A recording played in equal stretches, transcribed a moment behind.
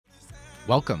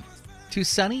Welcome to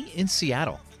Sunny in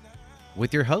Seattle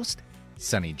with your host,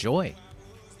 Sunny Joy.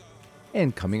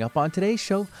 And coming up on today's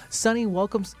show, Sunny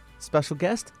welcomes special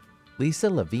guest Lisa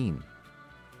Levine.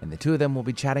 And the two of them will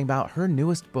be chatting about her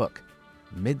newest book,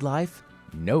 Midlife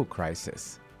No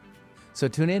Crisis. So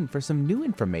tune in for some new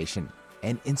information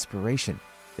and inspiration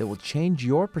that will change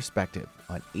your perspective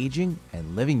on aging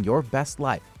and living your best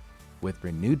life with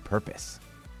renewed purpose.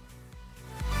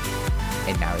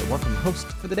 And now I welcome your host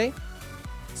for the day,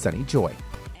 Sunny Joy.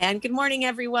 And good morning,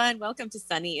 everyone. Welcome to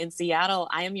Sunny in Seattle.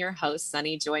 I am your host,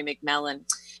 Sunny Joy McMillan.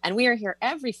 And we are here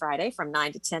every Friday from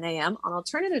 9 to 10 a.m. on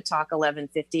Alternative Talk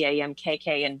 1150 a.m.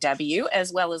 KKNW,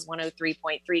 as well as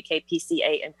 103.3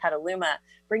 KPCA in Petaluma,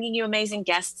 bringing you amazing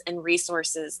guests and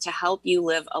resources to help you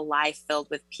live a life filled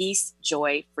with peace,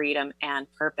 joy, freedom, and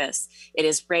purpose. It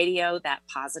is radio that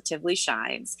positively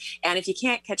shines. And if you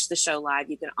can't catch the show live,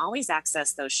 you can always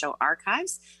access those show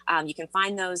archives. You can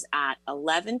find those at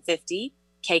 1150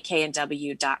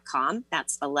 kknw.com.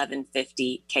 That's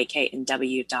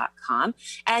 1150kknw.com.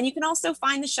 And you can also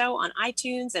find the show on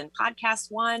iTunes and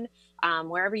Podcast One,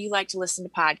 wherever you like to listen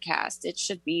to podcasts. It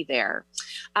should be there.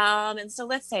 And so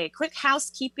let's say quick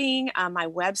housekeeping. My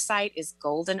website is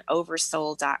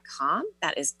goldenoversoul.com.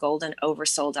 That is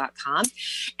goldenoversoul.com.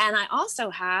 And I also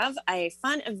have a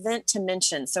fun event to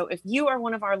mention. So if you are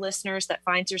one of our listeners that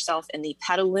finds yourself in the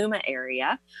Petaluma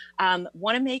area,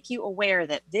 want to make you aware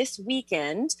that this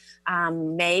weekend,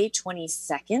 May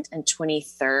 22nd and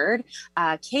 23rd,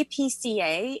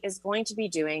 KPCA is going to be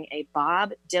doing a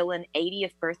Bob Dylan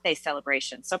 80th birthday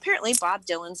celebration. So apparently Bob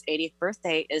Dylan's 80th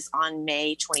birthday is on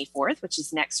May 24th, which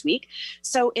is next week.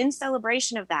 So in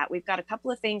celebration of that, we've got a couple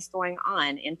of things going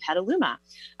on in Petaluma.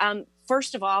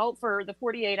 First of all, for the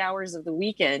 48 hours of the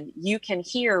weekend, you can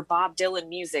hear Bob Dylan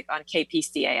music on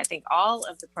KPCA. I think all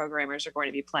of the programmers are going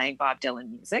to be playing Bob Dylan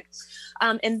music.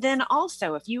 And then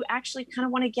also, if you actually kind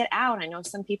of want to get out, I know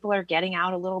some people are getting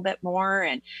out a little bit more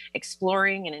and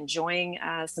exploring and enjoying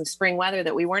some spring weather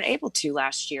that we weren't able to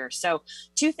last year. So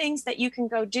two things that you can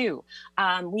go do.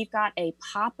 We've got a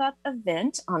pop-up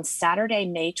event on Saturday,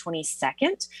 May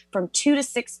 22nd from 2 to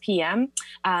 6 p.m.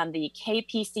 The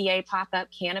KPCA pop-up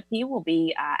canopy will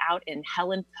be out in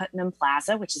Helen Putnam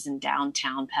Plaza, which is in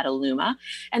downtown Petaluma.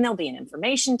 And there'll be an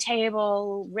information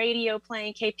table, radio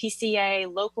playing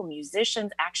KPCA, local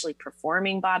musicians actually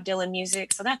performing Bob Dylan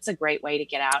music. So that's a great way to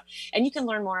get out. And you can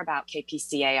learn more about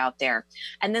KPCA out there.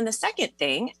 And then the second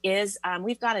thing is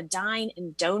we've got a dine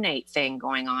and donate thing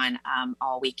going on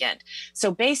all weekend.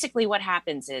 So basically what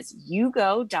happens is you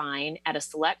go dine at a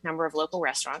select number of local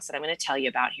restaurants that I'm going to tell you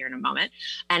about here in a moment.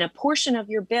 And a portion of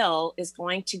your bill is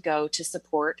going to go to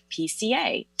support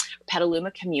PCA, Petaluma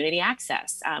Community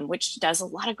Access, which does a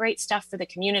lot of great stuff for the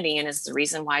community and is the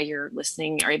reason why you're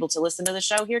able to listen to the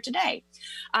show here today.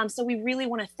 So we really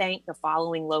want to thank the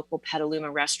following local Petaluma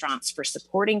restaurants for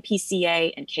supporting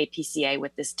PCA and KPCA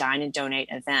with this Dine and Donate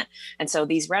event. And so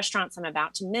these restaurants I'm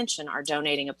about to mention are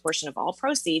donating a portion of all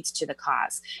proceeds to the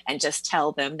cause, and just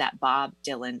tell them that Bob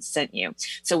Dylan sent you.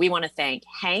 So we want to thank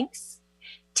Hank's,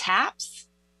 Taps,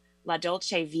 La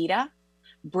Dolce Vita,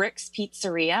 Bricks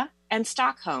Pizzeria, and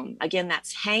Stockholm. Again,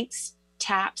 that's Hank's,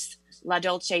 Taps, La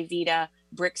Dolce Vita,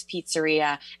 Bricks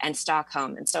Pizzeria, and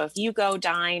Stockholm. And so if you go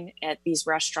dine at these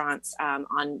restaurants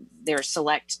on their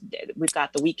select, we've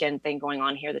got the weekend thing going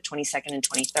on here, the 22nd and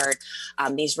 23rd,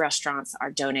 these restaurants are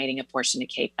donating a portion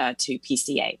to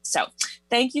PCA. So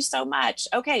thank you so much.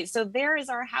 Okay, so there is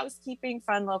our housekeeping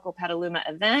fun local Petaluma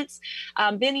events.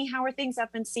 Benny, how are things up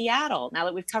in Seattle now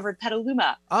that we've covered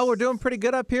Petaluma? Oh, we're doing pretty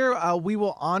good up here. We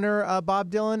will honor Bob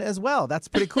Dylan as well. That's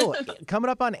pretty cool. Coming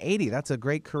up on 80. That's a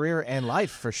great career and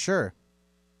life for sure.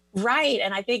 Right.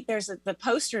 And I think there's the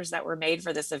posters that were made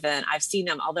for this event. I've seen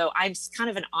them, although I'm kind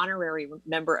of an honorary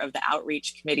member of the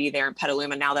outreach committee there in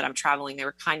Petaluma. Now that I'm traveling, they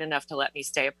were kind enough to let me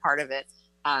stay a part of it.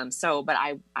 But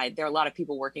there are a lot of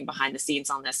people working behind the scenes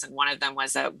on this. And one of them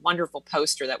was a wonderful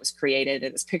poster that was created.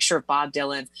 It was a picture of Bob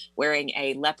Dylan wearing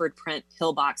a leopard print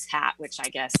pillbox hat, which I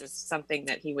guess is something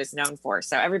that he was known for.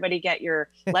 So everybody get your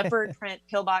leopard print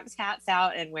pillbox hats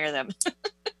out and wear them.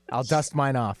 I'll dust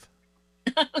mine off.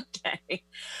 Okay.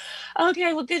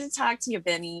 Well, good to talk to you,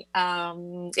 Benny.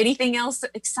 Anything else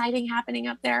exciting happening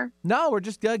up there? No, we're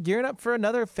just gearing up for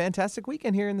another fantastic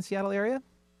weekend here in the Seattle area.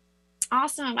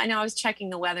 Awesome. I know I was checking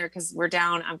the weather because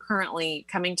I'm currently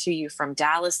coming to you from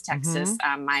Dallas, Texas.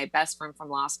 My best friend from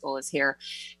law school is here.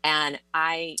 And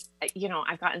I've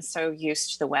gotten so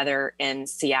used to the weather in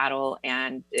Seattle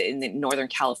and in Northern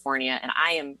California. And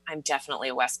I'm definitely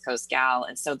a West Coast gal.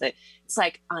 And so it's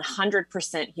like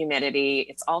 100% humidity.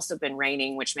 It's also been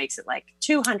raining, which makes it like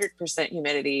 200%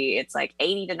 humidity. It's like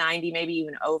 80 to 90, maybe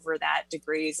even over that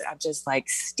degrees. I'm just like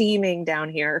steaming down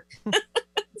here.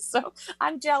 So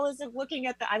I'm jealous of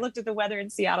I looked at the weather in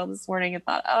Seattle this morning and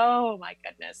thought, oh my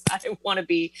goodness, I want to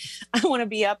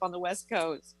be up on the West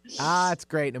Coast. It's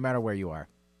great no matter where you are.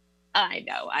 I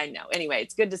know. Anyway,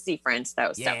 it's good to see friends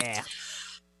though. Yeah. So.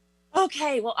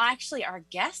 Okay, well, actually, our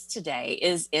guest today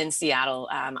is in Seattle.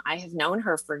 I have known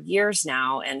her for years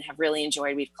now and have really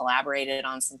enjoyed. We've collaborated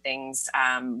on some things.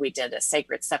 We did a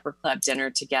Sacred Supper Club dinner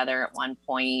together at one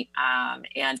point,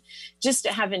 and just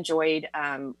have enjoyed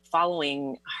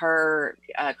following her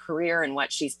career and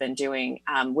what she's been doing,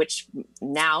 which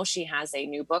now she has a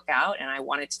new book out, and I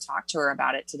wanted to talk to her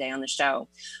about it today on the show.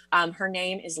 Her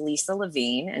name is Lisa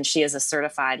Levine, and she is a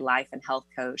certified life and health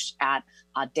coach at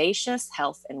Audacious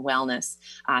Health and Wellness.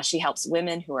 She helps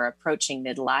women who are approaching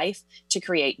midlife to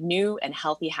create new and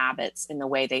healthy habits in the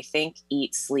way they think,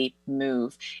 eat, sleep,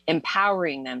 move,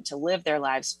 empowering them to live their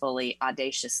lives fully,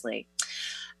 audaciously.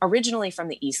 Originally from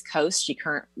the East Coast, she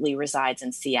currently resides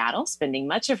in Seattle, spending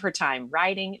much of her time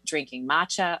writing, drinking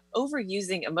matcha,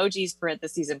 overusing emojis,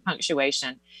 parentheses, and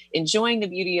punctuation, enjoying the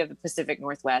beauty of the Pacific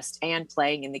Northwest, and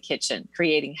playing in the kitchen,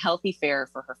 creating healthy fare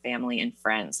for her family and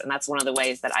friends. And that's one of the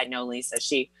ways that I know Lisa.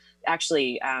 She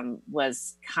actually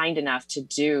was kind enough to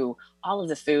do all of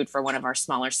the food for one of our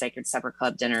smaller Sacred Supper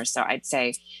Club dinners. So I'd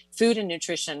say food and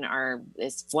nutrition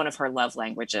is one of her love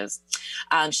languages.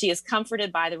 She is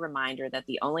comforted by the reminder that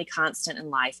the only constant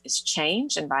in life is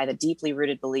change, and by the deeply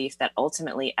rooted belief that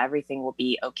ultimately everything will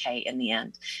be okay in the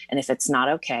end. And if it's not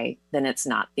okay, then it's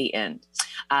not the end.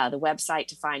 The website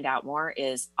to find out more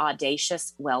is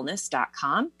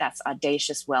audaciouswellness.com. That's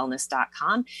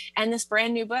audaciouswellness.com. And this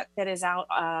brand new book that is out,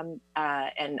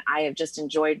 and I have just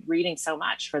enjoyed reading so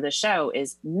much for the show,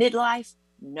 is Midlife,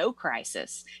 No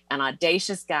Crisis, an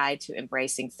audacious guide to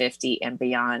embracing 50 and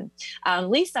beyond.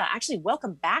 Lisa, actually,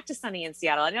 welcome back to Sunny in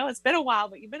Seattle. I know it's been a while,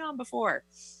 but you've been on before.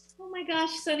 Oh my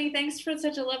gosh, Sunny, thanks for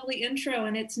such a lovely intro.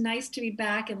 And it's nice to be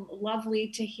back and lovely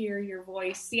to hear your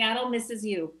voice. Seattle misses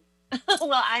you.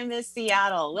 Well, I miss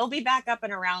Seattle. We'll be back up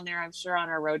and around there, I'm sure, on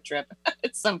our road trip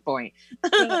at some point.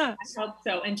 I hope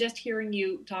so. And just hearing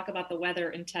you talk about the weather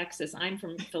in Texas, I'm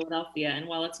from Philadelphia, and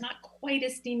while it's not quite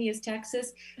as steamy as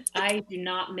Texas, I do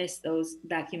not miss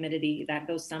that humidity,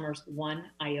 those summers one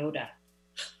iota.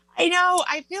 I know.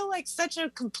 I feel like such a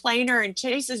complainer, and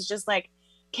Chase is just like,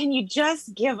 can you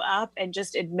just give up and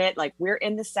just admit, like, we're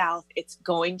in the South, it's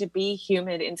going to be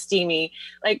humid and steamy,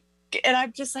 like. And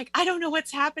I'm just like, I don't know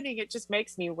what's happening. It just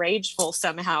makes me rageful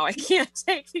somehow. I can't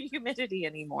take the humidity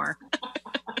anymore.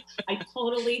 I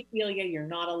totally feel you. You're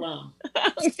not alone.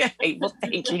 Okay, well,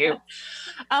 thank you.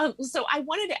 So I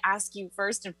wanted to ask you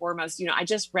first and foremost, I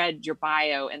just read your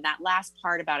bio, and that last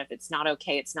part about if it's not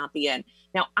okay, it's not the end.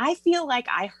 Now, I feel like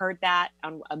I heard that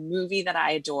on a movie that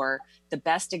I adore, The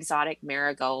Best Exotic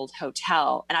Marigold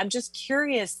Hotel. And I'm just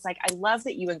curious, like, I love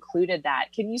that you included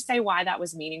that. Can you say why that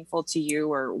was meaningful to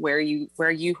you, or where you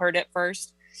heard it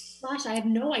first? Gosh, I have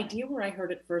no idea where I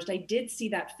heard it first. I did see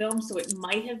that film, so it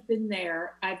might have been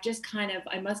there. I've just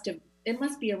it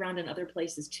must be around in other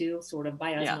places too, sort of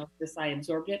by osmosis. I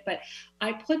absorbed it, but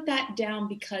I put that down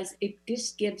because it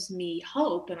just gives me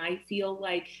hope. And I feel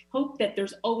like hope that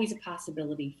there's always a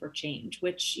possibility for change,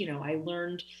 which, I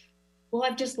learned. Well,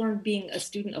 I've just learned being a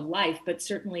student of life, but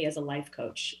certainly as a life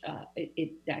coach,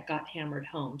 that got hammered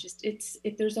home. Just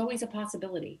there's always a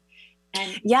possibility.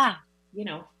 And yeah.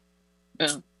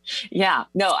 Yeah.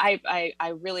 No,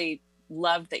 I really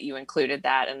loved that you included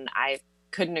that, and I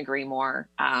couldn't agree more.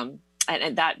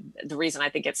 And that the reason I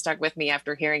think it stuck with me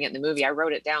after hearing it in the movie, I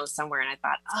wrote it down somewhere and I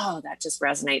thought, oh, that just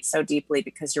resonates so deeply,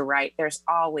 because you're right. There's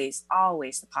always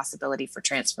the possibility for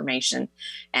transformation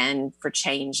and for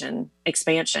change and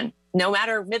expansion, no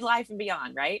matter midlife and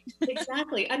beyond, right?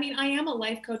 Exactly. I mean, I am a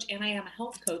life coach and I am a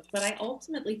health coach, but I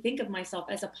ultimately think of myself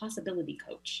as a possibility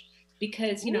coach.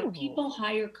 Because, people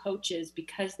hire coaches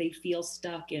because they feel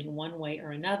stuck in one way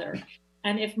or another.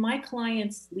 And if my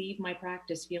clients leave my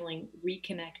practice feeling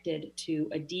reconnected to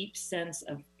a deep sense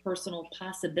of personal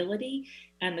possibility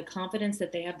and the confidence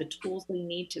that they have the tools they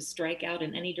need to strike out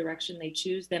in any direction they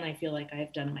choose, then I feel like I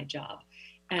have done my job.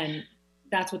 And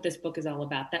that's what this book is all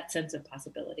about, that sense of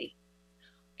possibility.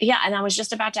 Yeah. And I was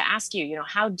just about to ask you,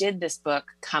 how did this book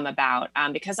come about?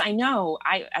 Because I know,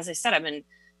 as I said, I've been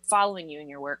following you and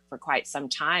your work for quite some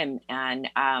time. And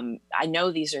I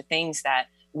know these are things that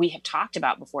we have talked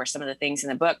about before, some of the things in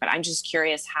the book, but I'm just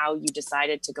curious how you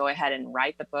decided to go ahead and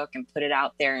write the book and put it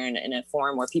out there in a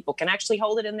form where people can actually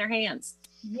hold it in their hands.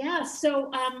 Yeah. So,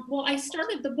 well,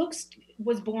 the book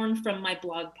was born from my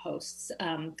blog posts,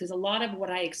 because a lot of what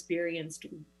I experienced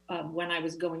when I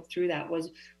was going through that was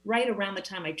right around the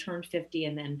time I turned 50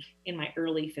 and then in my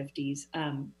early 50s.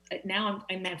 Now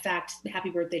I'm in fact, happy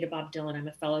birthday to Bob Dylan. I'm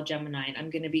a fellow Gemini and I'm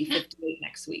going to be 58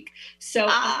 next week. So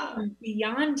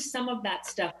beyond some of that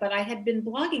stuff, but I had been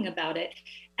blogging about it.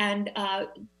 And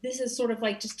this is sort of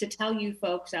like just to tell you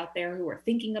folks out there who are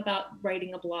thinking about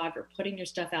writing a blog or putting your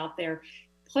stuff out there,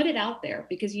 put it out there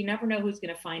because you never know who's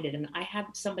going to find it. And I had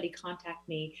somebody contact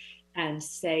me and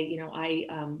say, you know,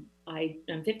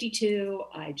 I'm 52.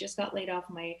 I just got laid off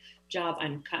my job.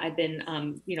 I've been,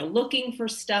 looking for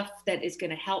stuff that is going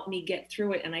to help me get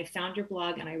through it. And I found your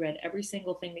blog and I read every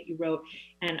single thing that you wrote.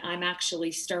 And I'm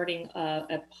actually starting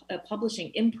a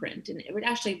publishing imprint. And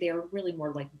they're really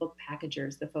more like book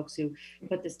packagers, the folks who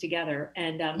put this together.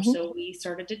 And so we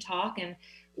started to talk and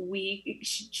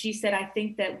she said, I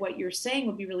think that what you're saying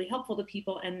would be really helpful to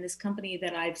people. And this company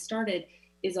that I've started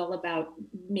is all about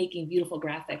making beautiful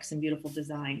graphics and beautiful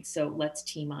designs. So let's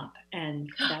team up. And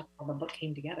that's how the book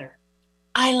came together.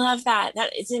 I love that.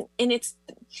 It's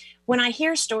when I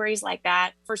hear stories like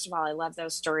that, first of all, I love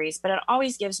those stories, but it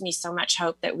always gives me so much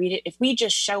hope that if we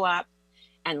just show up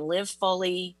and live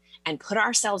fully and put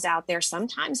ourselves out there,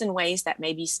 sometimes in ways that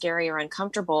may be scary or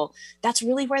uncomfortable, that's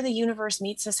really where the universe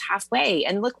meets us halfway.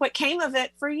 And look what came of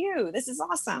it for you. This is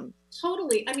awesome.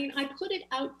 Totally. I mean, I put it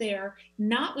out there,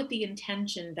 not with the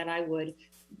intention that I would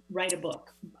write a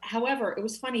book. However, it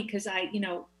was funny because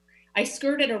I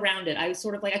skirted around it. I was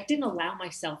sort of like, I didn't allow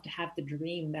myself to have the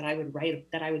dream that I would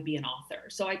be an author.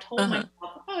 So I told myself,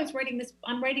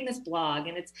 I'm writing this blog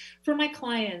and it's for my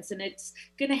clients and it's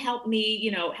going to help me,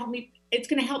 it's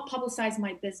going to help publicize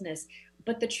my business.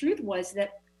 But the truth was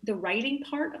that the writing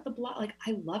part of the blog, like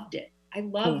I loved it. I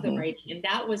love the writing. And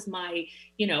that was my,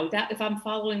 that if I'm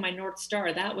following my North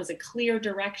Star, that was a clear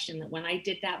direction that when I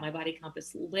did that, my body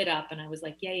compass lit up and I was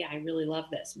like, yeah, I really love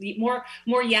this. More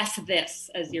yes, this,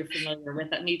 as you're familiar with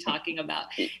me talking about.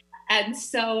 And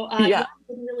so I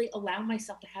didn't really allow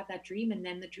myself to have that dream. And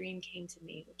then the dream came to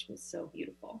me, which was so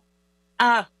beautiful.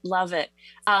 Love it.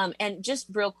 And just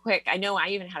real quick, I know I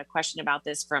even had a question about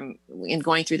this in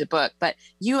going through the book, but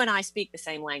you and I speak the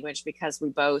same language because we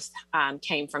both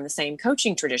came from the same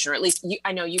coaching tradition, or at least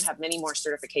I know you have many more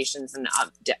certifications and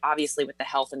obviously with the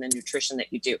health and the nutrition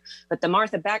that you do, but the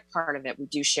Martha Beck part of it, we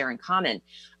do share in common.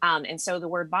 And so the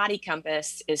word body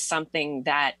compass is something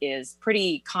that is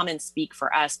pretty common speak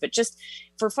for us, but just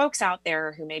for folks out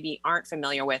there who maybe aren't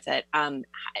familiar with it,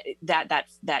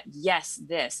 that yes,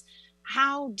 this.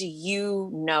 How do you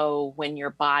know when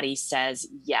your body says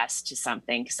yes to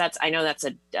something? Because I know that's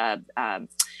a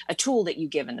tool that you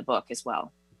give in the book as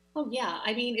well. Oh yeah,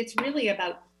 I mean it's really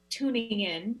about tuning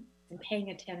in and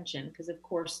paying attention, because of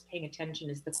course paying attention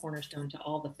is the cornerstone to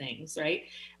all the things, right?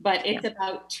 But it's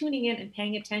about tuning in and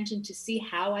paying attention to see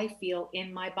how I feel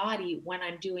in my body when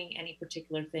I'm doing any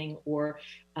particular thing or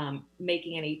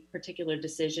making any particular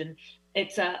decision.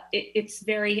 It's a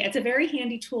very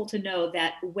handy tool to know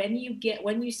that when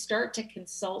you start to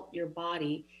consult your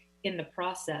body in the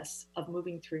process of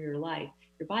moving through your life,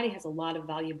 your body has a lot of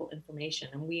valuable information,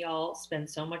 and we all spend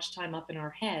so much time up in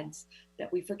our heads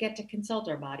that we forget to consult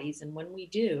our bodies. And when we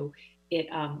do,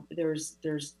 there's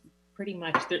pretty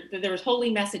much there's holy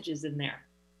messages in there.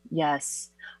 Yes.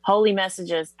 Holy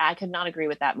messages. I could not agree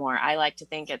with that more. I like to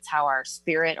think it's how our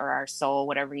spirit or our soul,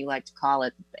 whatever you like to call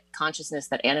it, consciousness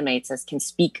that animates us can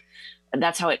speak.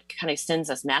 That's how it kind of sends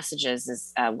us messages,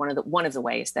 is one of the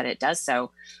ways that it does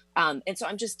so. And so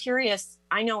I'm just curious,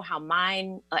 I know how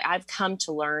I've come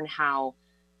to learn how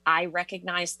I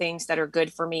recognize things that are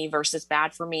good for me versus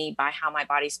bad for me by how my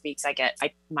body speaks.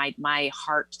 My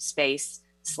heart space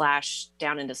 /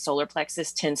 down into solar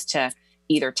plexus tends to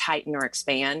either tighten or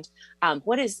expand.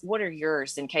 What are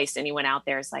yours, in case anyone out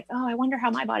there is like, oh, I wonder how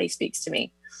my body speaks to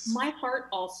me? My heart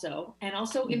also, and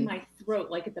also in my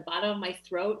throat, like at the bottom of my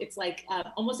throat, it's like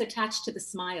almost attached to the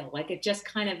smile. Like it just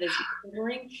kind of is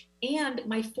quivering. And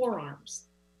my forearms.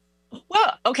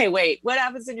 Well, okay, wait, what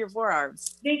happens in your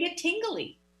forearms? They get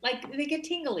tingly. Like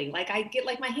I get,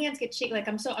 like my hands get shaky. Like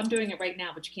I'm doing it right now,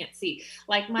 but you can't see.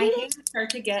 Like my hands start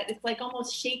to get, it's like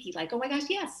almost shaky. Like, oh my gosh,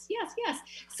 yes.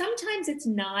 Sometimes it's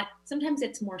not, sometimes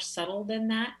it's more subtle than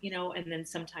that, and then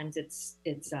sometimes it's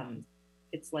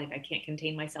like I can't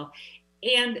contain myself.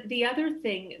 And the other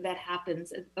thing that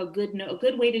happens, a good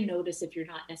way to notice if you're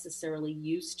not necessarily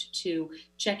used to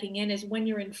checking in, is when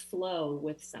you're in flow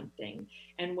with something,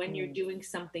 and when you're doing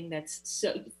something that's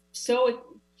so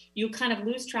you kind of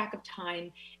lose track of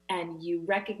time, and you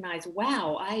recognize,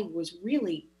 wow, I was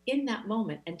really in that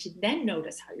moment, and to then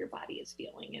notice how your body is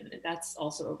feeling. And that's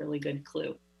also a really good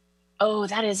clue. Oh,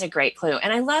 that is a great clue.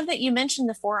 And I love that you mentioned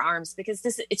the forearms, because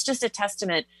it's just a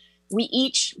testament. We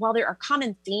each, while there are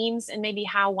common themes in maybe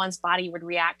how one's body would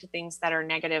react to things that are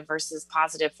negative versus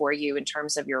positive for you in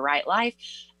terms of your right life,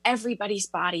 everybody's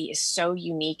body is so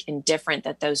unique and different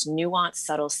that those nuanced,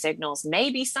 subtle signals may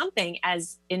be something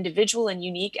as individual and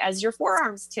unique as your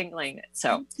forearms tingling.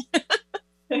 So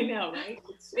I know, right?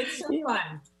 It's so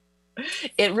fun.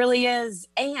 It really is.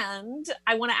 And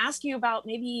I want to ask you about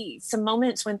maybe some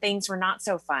moments when things were not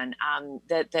so fun.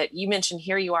 That you mentioned,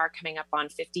 here you are coming up on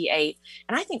 58.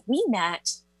 And I think we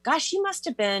met, gosh, you must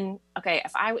have been, okay,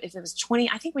 if it was 20,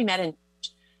 I think we met in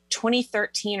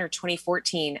 2013 or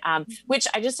 2014, which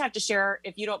I just have to share,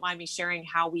 if you don't mind me sharing,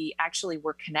 how we actually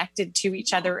were connected to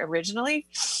each other originally.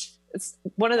 It's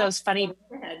one of those funny.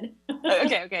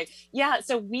 Okay. Yeah.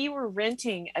 So we were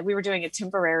doing a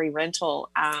temporary rental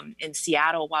in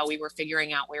Seattle while we were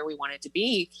figuring out where we wanted to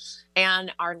be.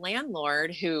 And our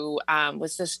landlord, who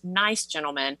was this nice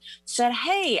gentleman, said,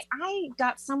 "Hey, I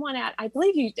got someone I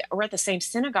believe you were at the same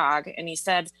synagogue." And he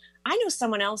said, "I know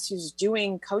someone else who's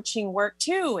doing coaching work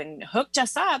too," and hooked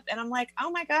us up. And I'm like, oh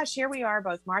my gosh, here we are,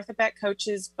 both Martha Beck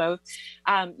coaches, both,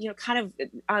 kind of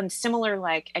on similar,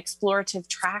 like, explorative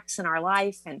tracks in our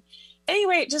life. And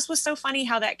anyway, it just was so funny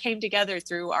how that came together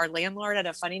through our landlord at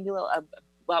a funny little,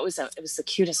 it was the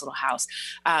cutest little house,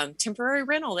 temporary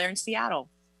rental there in Seattle.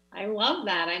 I love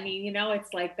that. I mean,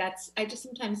 it's like, I just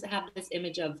sometimes have this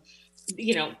image of,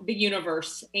 the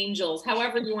universe, angels,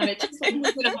 however you want to just like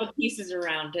move the pieces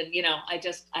around. And,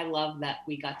 I love that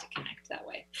we got to connect that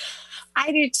way.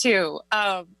 I do too.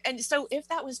 And so if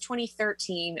that was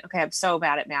 2013, okay, I'm so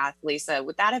bad at math, Lisa,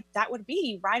 that would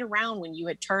be right around when you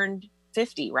had turned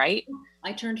 50, right?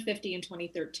 I turned 50 in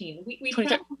 2013. We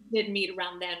probably did meet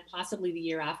around then, possibly the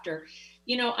year after.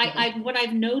 What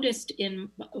I've noticed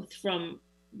from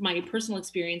my personal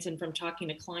experience and from talking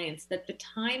to clients, that the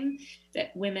time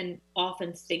that women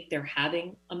often think they're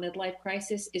having a midlife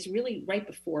crisis is really right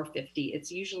before 50.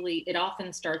 It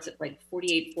often starts at like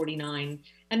 48, 49,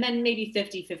 and then maybe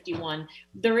 50, 51.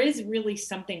 There is really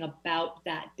something about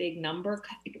that big number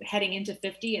heading into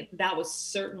 50. And that was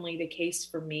certainly the case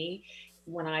for me.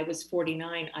 When I was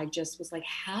 49, I just was like,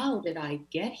 how did I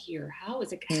get here? How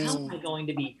am I going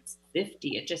to be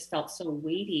 50? It just felt so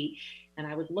weighty. And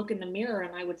I would look in the mirror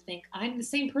and I would think, I'm the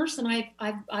same person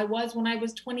I was when I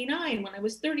was 29, when I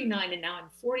was 39, and now I'm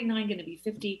 49, going to be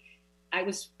 50. I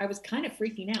was kind of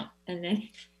freaking out. And then,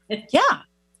 yeah.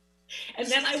 And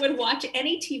then I would watch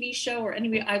any TV show or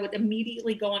I would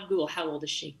immediately go on Google. How old is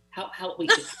she?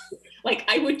 Like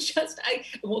I would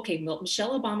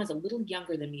Michelle Obama is a little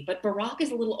younger than me, but Barack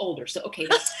is a little older. So, okay,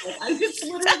 I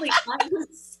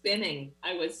was spinning.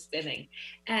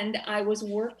 And I was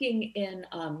working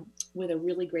with a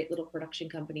really great little production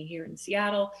company here in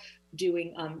Seattle,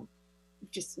 doing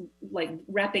just like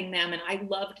repping them. And I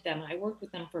loved them. I worked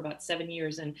with them for about 7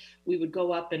 years, and we would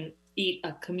go up and eat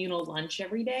a communal lunch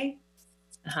every day.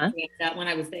 That when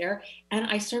I was there, and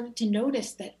I started to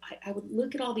notice that I would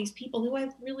look at all these people who I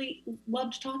really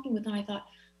loved talking with, and I thought,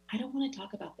 I don't want to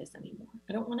talk about this anymore.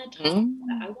 I don't want to talk about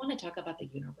that. I want to talk about the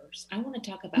universe. I want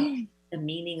to talk about the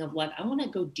meaning of life. I want to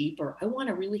go deeper. I want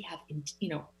to really have,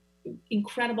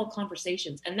 incredible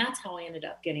conversations. And that's how I ended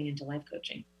up getting into life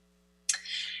coaching.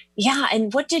 Yeah.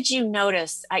 And what did you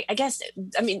notice? I guess,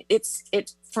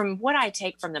 it's from what I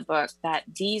take from the book, that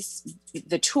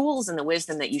the tools and the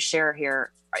wisdom that you share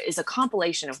here is a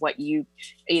compilation of what you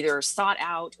either sought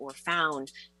out or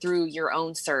found through your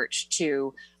own search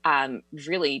to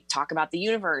really talk about the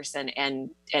universe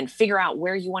and figure out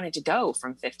where you wanted to go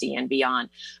from 50 and beyond.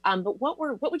 But what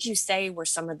would you say were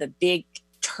some of the big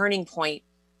turning point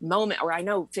moment, or I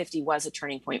know 50 was a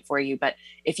turning point for you, but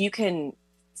if you can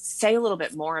say a little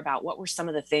bit more about what were some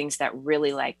of the things that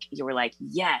really, like, you were like,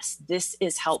 yes, this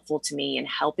is helpful to me and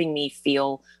helping me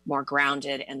feel more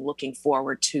grounded and looking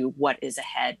forward to what is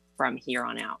ahead from here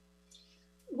on out?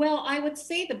 Well, I would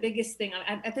say the biggest thing,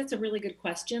 that's a really good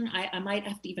question. I might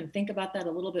have to even think about that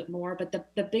a little bit more, but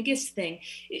the biggest thing,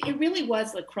 it really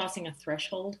was like crossing a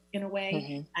threshold in a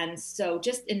way. And so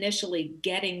just initially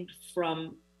getting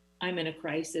from I'm in a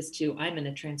crisis to I'm in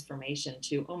a transformation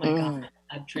to, oh my God,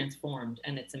 I've transformed,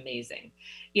 and it's amazing.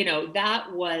 You know,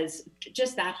 that was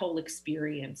just, that whole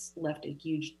experience left a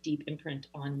huge, deep imprint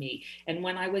on me. And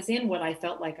when I was in what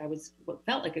felt like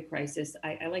a crisis,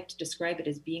 I like to describe it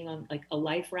as being on like a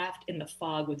life raft in the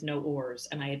fog with no oars.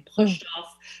 And I had pushed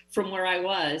off from where I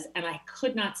was, and I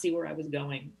could not see where I was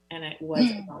going. And it was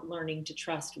about learning to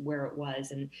trust where it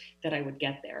was and that I would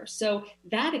get there. So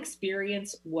that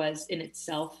experience was in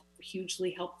itself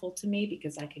hugely helpful to me,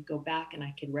 because I could go back and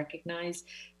I could recognize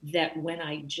that when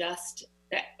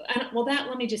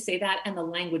let me just say that, and the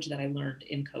language that I learned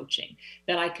in coaching,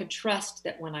 that I could trust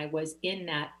that when I was in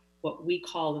that, what we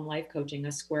call in life coaching,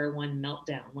 a square one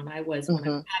meltdown, when I was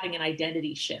having an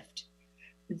identity shift,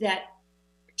 that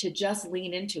to just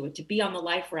lean into it, to be on the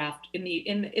life raft in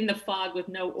the fog with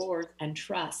no oars, and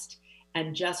trust,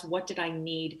 and just what did I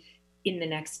need in the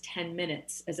next 10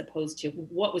 minutes, as opposed to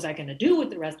what was I going to do with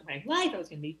the rest of my life? I was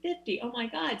going to be 50. Oh my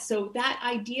God. So that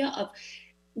idea of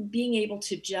being able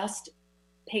to just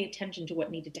pay attention to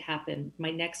what needed to happen, my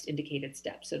next indicated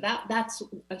step. So that's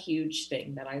a huge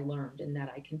thing that I learned, and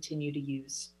that I continue to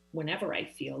use whenever I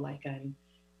feel like I'm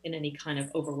in any kind of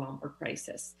overwhelm or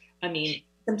crisis. I mean,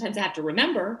 sometimes I have to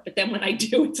remember, but then when I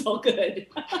do, it's all good.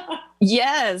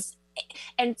 Yes.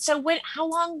 And so how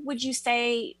long would you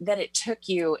say that it took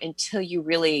you until you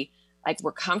really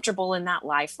were comfortable in that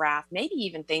life raft? Maybe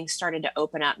even things started to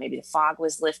open up. Maybe the fog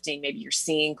was lifting. Maybe you're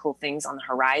seeing cool things on the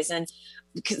horizon.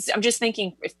 Because I'm just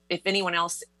thinking, if anyone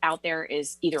else out there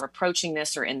is either approaching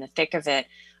this or in the thick of it,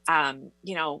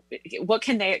 what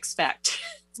can they expect?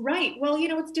 Right. Well,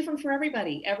 it's different for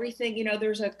everybody. Everything,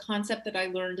 there's a concept that I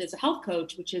learned as a health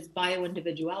coach, which is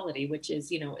bioindividuality, which is,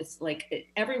 it's like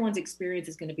everyone's experience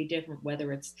is going to be different,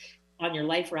 whether it's on your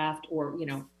life raft or,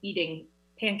 eating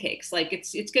pancakes. Like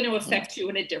it's going to affect you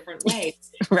in a different way.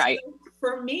 Right. So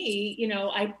for me,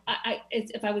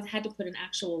 if I had to put an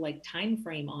actual time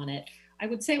frame on it, I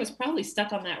would say I was probably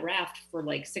stuck on that raft for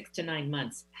 6 to 9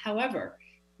 months. However,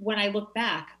 when I look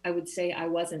back, I would say I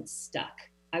wasn't stuck.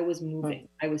 I was moving.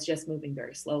 I was just moving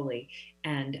very slowly.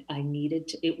 And I needed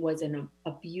to, it was a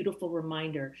beautiful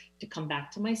reminder to come back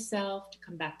to myself, to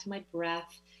come back to my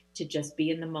breath, to just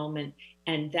be in the moment.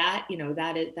 And that,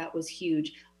 that was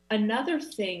huge. Another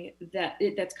thing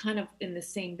that's kind of in the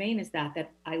same vein as that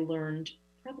I learned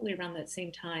probably around that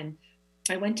same time,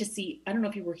 I went to see, I don't know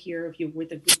if you were here, if you were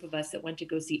with a group of us that went to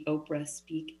go see Oprah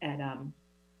speak at,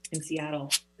 in Seattle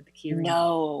at the Key.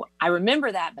 No, I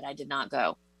remember that, but I did not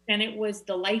go. And it was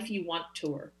the Life You Want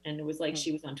tour. And it was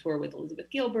she was on tour with Elizabeth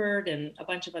Gilbert and a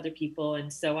bunch of other people.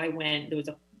 And so I went, there was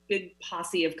a big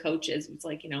posse of coaches. It was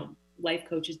life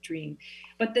coach's dream.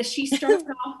 But she started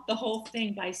off the whole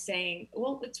thing by saying,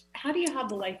 well, how do you have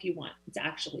the life you want? It's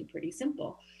actually pretty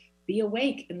simple. Be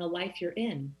awake in the life you're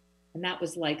in. And that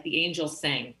was like the angels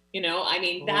sang,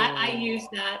 that I use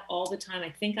that all the time. I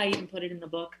think I even put it in the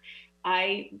book.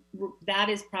 That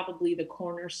is probably the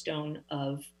cornerstone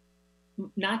of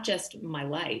not just my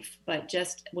life, but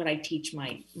just what I teach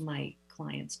my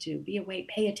clients to be awake,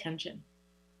 pay attention.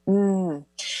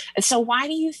 So why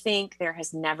do you think there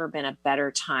has never been a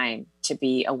better time to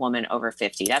be a woman over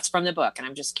 50? That's from the book. And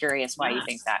I'm just curious why you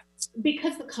think that.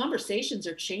 Because the conversations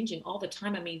are changing all the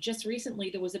time. I mean, just recently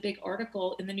there was a big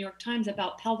article in the New York Times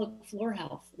about pelvic floor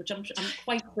health, which I'm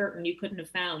quite certain you couldn't have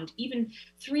found even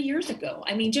 3 years ago.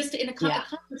 I mean, just in a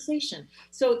conversation.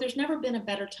 So there's never been a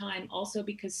better time, also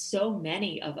because so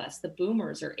many of us, the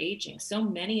boomers, are aging. So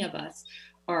many of us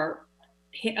are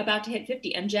about to hit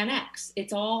 50, and Gen X.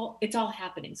 It's all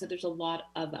happening. So there's a lot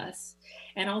of us.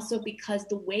 And also because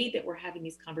the way that we're having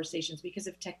these conversations, because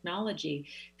of technology,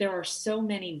 there are so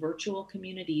many virtual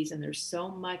communities, and there's so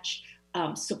much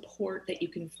support that you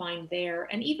can find there.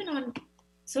 And even on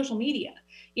social media,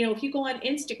 if you go on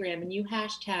Instagram and you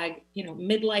hashtag,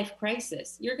 midlife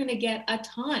crisis, you're going to get a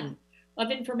ton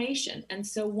of information. And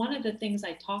so one of the things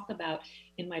I talk about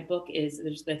in my book is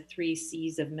there's the 3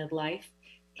 C's of midlife.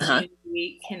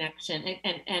 Community, connection,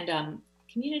 and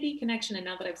community, connection. And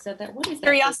now that I've said that, what is that?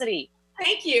 Curiosity.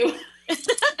 Thank you.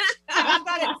 I've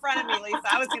got it in front of me, Lisa.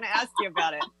 I was going to ask you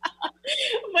about it.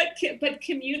 But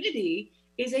community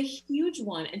is a huge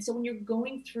one. And so when you're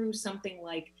going through something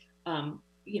like,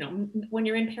 when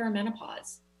you're in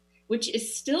perimenopause, which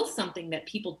is still something that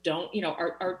people don't,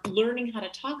 are learning how to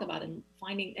talk about and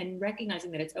finding and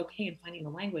recognizing that it's okay and finding the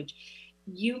language,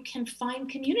 you can find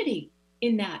community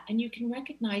in that, and you can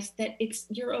recognize that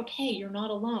you're okay, you're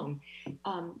not alone.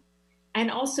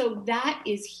 And also that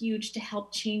is huge to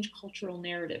help change cultural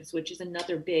narratives, which is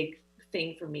another big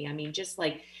thing for me. I mean, just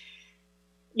like,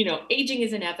 aging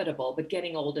is inevitable, but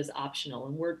getting old is optional.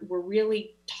 And we're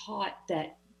really taught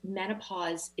that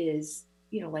menopause is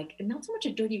like, not so much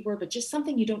a dirty word, but just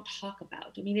something you don't talk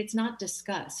about. I mean, it's not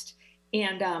discussed.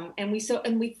 And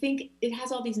we think it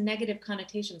has all these negative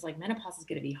connotations, like menopause is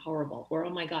going to be horrible, or, oh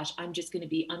my gosh, it's just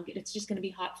going to be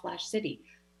hot flash city.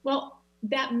 Well,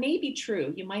 that may be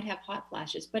true. You might have hot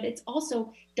flashes, but it's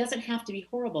also doesn't have to be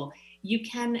horrible. You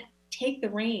can take the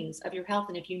reins of your health.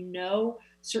 And if you know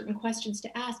certain questions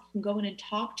to ask, you can go in and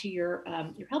talk to your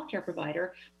healthcare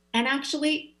provider and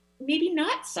actually maybe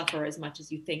not suffer as much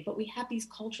as you think. But we have these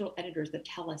cultural editors that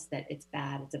tell us that it's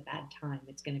bad, it's a bad time,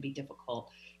 it's going to be difficult,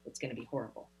 it's going to be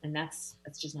horrible. And that's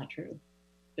just not true.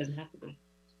 It doesn't have to be.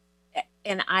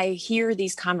 And I hear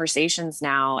these conversations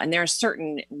now, and there are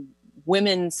certain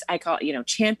women's, I call it,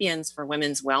 champions for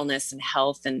women's wellness and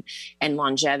health and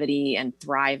longevity and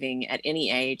thriving at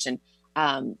any age. And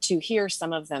to hear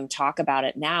some of them talk about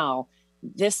it now,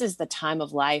 this is the time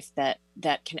of life that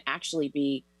can actually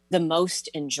be the most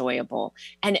enjoyable.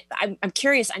 And I'm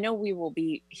curious, I know we will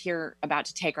be here about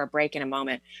to take our break in a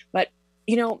moment, but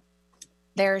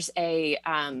there's a,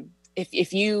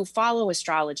 if you follow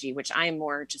astrology, which I am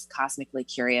more just cosmically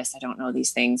curious, I don't know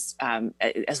these things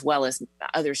as well as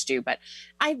others do, but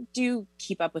I do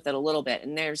keep up with it a little bit.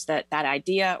 And there's that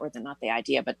idea, or not the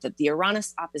idea, but the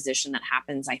Uranus opposition that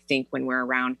happens, I think, when we're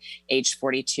around age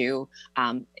 42,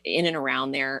 in and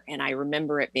around there. And I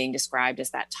remember it being described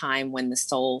as that time when the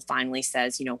soul finally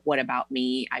says, what about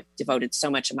me? I've devoted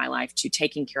so much of my life to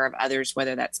taking care of others,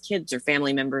 whether that's kids or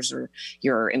family members or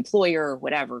your employer or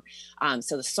whatever.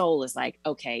 So the soul is like,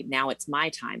 okay, now it's my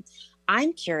time.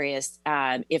 I'm curious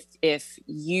if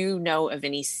you know of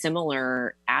any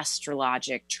similar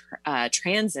astrologic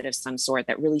transit of some sort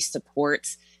that really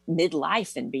supports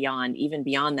midlife and beyond, even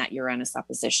beyond that Uranus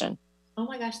opposition. Oh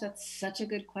my gosh, that's such a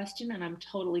good question. And I'm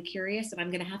totally curious. And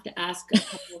I'm going to have to ask a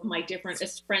couple of my different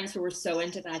friends who are so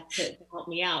into that to help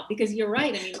me out. Because you're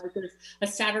right. I mean, like, there's a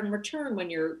Saturn return when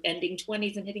you're ending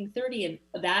 20s and hitting 30.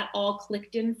 And that all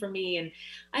clicked in for me. And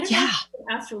I don't know if it's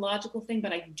an astrological thing,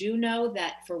 but I do know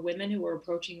that for women who are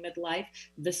approaching midlife,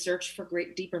 the search for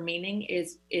deeper meaning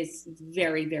is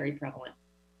very, very prevalent.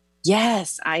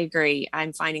 Yes, I agree.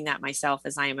 I'm finding that myself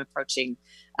as I am approaching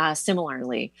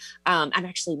similarly. I'm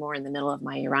actually more in the middle of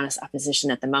my Uranus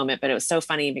opposition at the moment, but it was so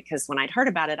funny because when I'd heard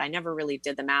about it, I never really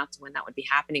did the math when that would be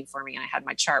happening for me. And I had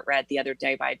my chart read the other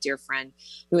day by a dear friend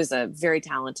who is a very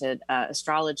talented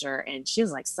astrologer. And she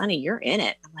was like, Sunny, you're in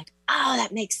it. I'm like, oh,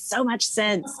 that makes so much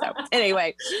sense. So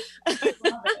anyway,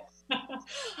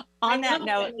 on that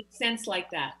note, it makes sense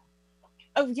like that.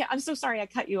 Oh, yeah. I'm so sorry I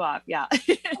cut you off. Yeah.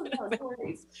 Oh, no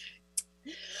worries.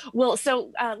 Well,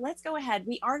 so let's go ahead.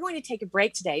 We are going to take a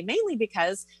break today, mainly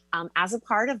because as a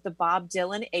part of the Bob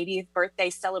Dylan 80th birthday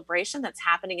celebration that's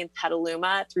happening in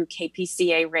Petaluma through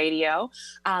KPCA Radio,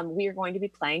 we are going to be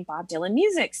playing Bob Dylan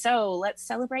music. So let's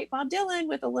celebrate Bob Dylan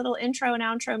with a little intro and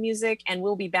outro music, and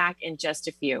we'll be back in just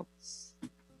a few.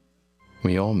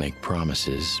 We all make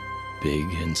promises, big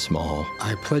and small.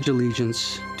 I pledge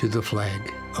allegiance to the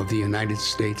flag of the United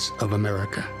States of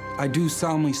America. I do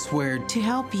solemnly swear to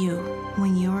help you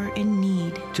when you're in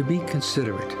need, to be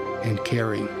considerate and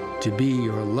caring, to be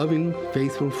your loving,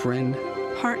 faithful friend,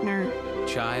 partner,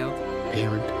 child,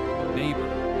 parent, neighbor.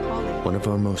 One of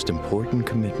our most important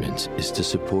commitments is to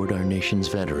support our nation's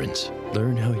veterans.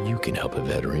 Learn how you can help a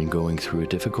veteran going through a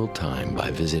difficult time by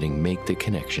visiting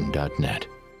maketheconnection.net.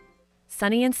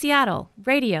 Sunny in Seattle,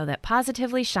 radio that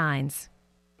positively shines.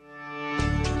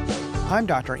 I'm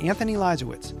Dr. Anthony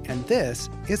Lizowitz, and this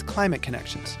is Climate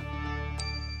Connections.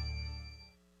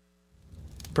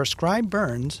 Prescribed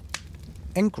burns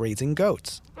and grazing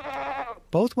goats.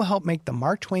 Both will help make the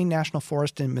Mark Twain National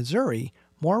Forest in Missouri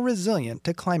more resilient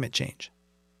to climate change.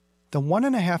 The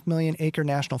 1.5 million acre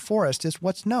national forest is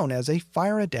what's known as a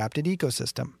fire-adapted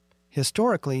ecosystem.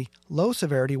 Historically,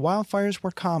 low-severity wildfires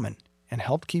were common and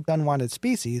helped keep unwanted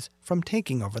species from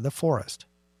taking over the forest.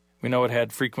 We know it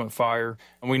had frequent fire,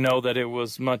 and we know that it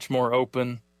was much more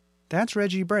open. That's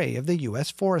Reggie Bray of the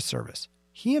U.S. Forest Service.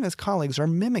 He and his colleagues are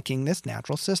mimicking this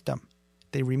natural system.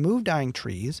 They remove dying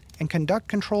trees and conduct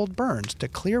controlled burns to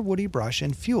clear woody brush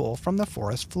and fuel from the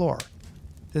forest floor.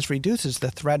 This reduces the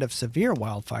threat of severe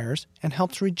wildfires and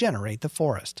helps regenerate the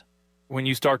forest. When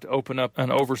you start to open up an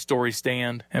overstory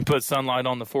stand and put sunlight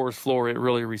on the forest floor, it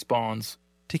really responds.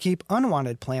 To keep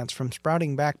unwanted plants from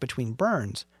sprouting back between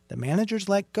burns, the managers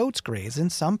let goats graze in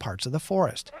some parts of the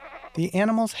forest. The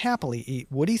animals happily eat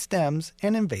woody stems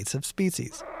and invasive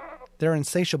species. Their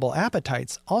insatiable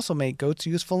appetites also make goats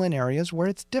useful in areas where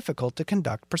it's difficult to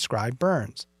conduct prescribed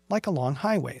burns, like along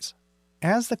highways.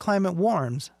 As the climate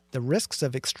warms, the risks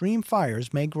of extreme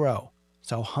fires may grow,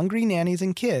 so hungry nannies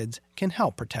and kids can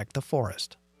help protect the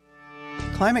forest.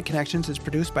 Climate Connections is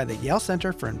produced by the Yale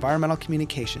Center for Environmental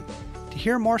Communication. To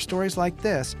hear more stories like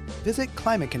this, visit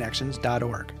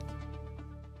climateconnections.org.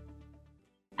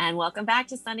 And welcome back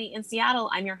to Sunny in Seattle.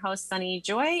 I'm your host, Sunny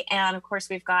Joy. And of course,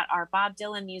 we've got our Bob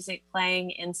Dylan music playing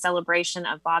in celebration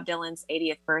of Bob Dylan's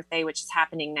 80th birthday, which is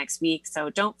happening next week. So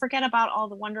don't forget about all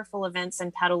the wonderful events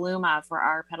in Petaluma for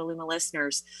our Petaluma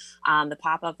listeners. The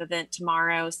pop-up event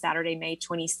tomorrow, Saturday, May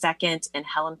 22nd in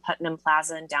Helen Putnam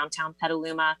Plaza in downtown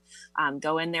Petaluma.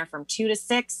 Go in there from 2 to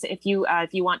 6 if you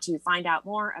want to find out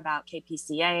more about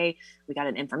KPCA. We got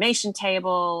an information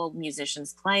table,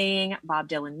 musicians playing, Bob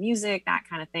Dylan music, that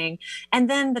kind of thing. And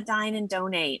then the dine and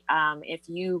donate. If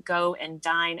you go and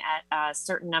dine at a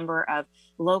certain number of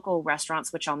local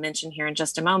restaurants, which I'll mention here in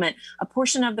just a moment, a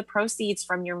portion of the proceeds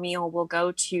from your meal will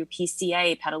go to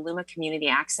PCA, Petaluma Community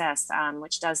Access,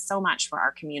 which does so much for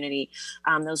our community.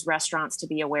 Those restaurants to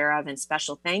be aware of, and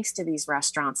special thanks to these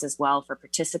restaurants as well for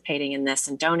participating in this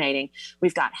and donating.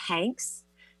 We've got Hank's,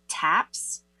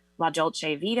 Taps, La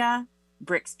Dolce Vita,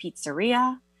 Brick's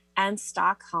Pizzeria, and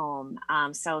Stockholm.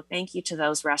 So thank you to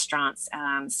those restaurants.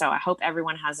 So I hope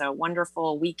everyone has a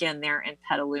wonderful weekend there in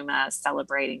Petaluma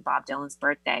celebrating Bob Dylan's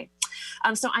birthday.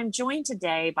 So I'm joined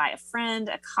today by a friend,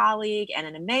 a colleague, and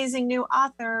an amazing new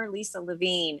author, Lisa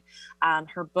Levine.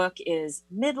 Her book is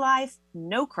Midlife,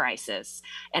 No Crisis,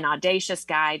 An Audacious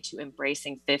Guide to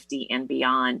Embracing 50 and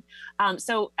Beyond.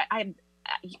 So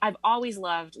I've always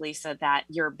loved, Lisa, that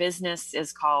your business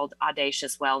is called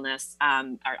Audacious Wellness,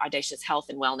 or Audacious Health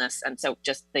and Wellness. And so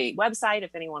just the website,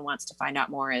 if anyone wants to find out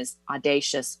more, is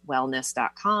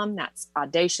audaciouswellness.com. That's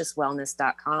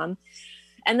audaciouswellness.com.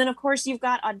 And then, of course, you've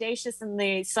got Audacious in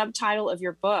the subtitle of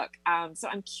your book. So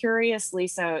I'm curious,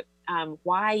 Lisa,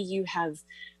 why you have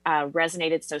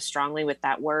resonated so strongly with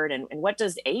that word, and what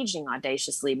does aging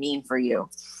audaciously mean for you?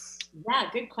 Yeah,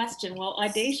 good question. Well,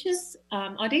 audacious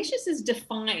is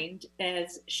defined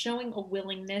as showing a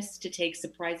willingness to take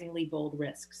surprisingly bold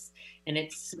risks. And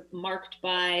it's marked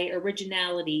by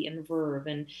originality and verve.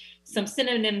 And some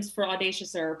synonyms for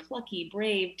audacious are plucky,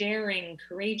 brave, daring,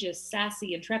 courageous,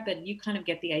 sassy, intrepid. You kind of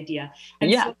get the idea.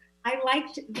 And yeah. So I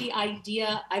liked the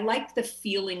idea. I liked the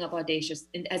feeling of audacious,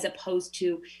 as opposed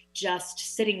to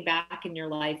just sitting back in your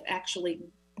life, actually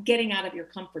getting out of your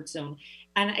comfort zone.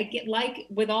 And I get, like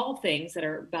with all things that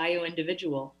are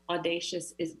bio-individual,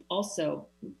 audacious is also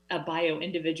a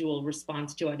bio-individual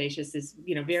response to audacious is,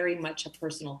 very much a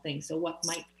personal thing. So what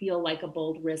might feel like a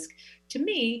bold risk to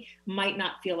me might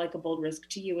not feel like a bold risk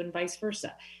to you, and vice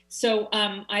versa. So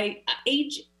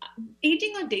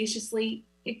aging audaciously,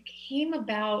 it came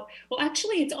about, well,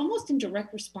 actually, it's almost in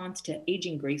direct response to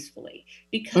aging gracefully,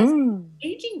 because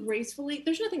aging gracefully,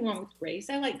 there's nothing wrong with grace.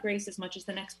 I like grace as much as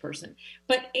the next person,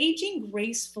 but aging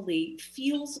gracefully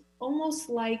feels almost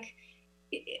like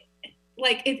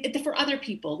for other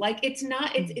people. Like it's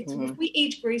not, it's if we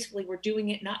age gracefully, we're doing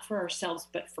it not for ourselves,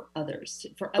 but for others,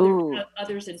 how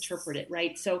others interpret it,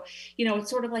 right? So, it's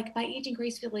sort of like by aging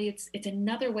gracefully, it's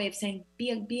another way of saying, be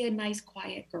a nice,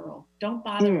 quiet girl. Don't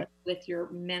bother with your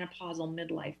menopausal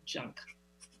midlife junk.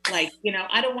 Like,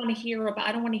 I don't want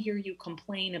to hear you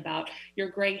complain about your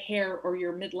gray hair or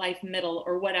your midlife middle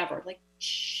or whatever. Like,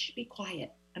 shh, be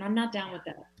quiet. And I'm not down with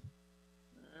that.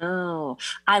 Oh,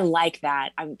 I like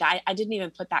that. I didn't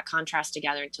even put that contrast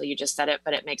together until you just said it,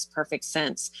 but it makes perfect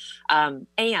sense. And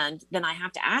then I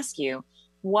have to ask you,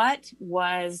 what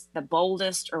was the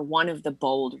boldest or one of the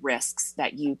bold risks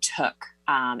that you took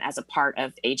as a part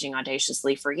of aging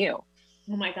audaciously for you?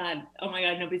 Oh my God.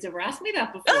 Nobody's ever asked me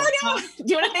that before. Oh, no.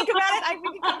 Do you want to think about it?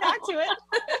 We can come back to it.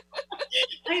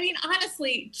 I mean,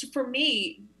 honestly, for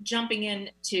me, jumping in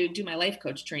to do my life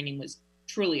coach training was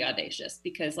truly audacious,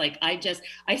 because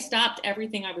I stopped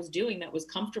everything I was doing that was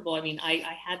comfortable. I mean, I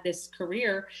had this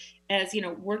career as,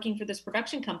 working for this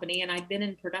production company, and I'd been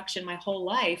in production my whole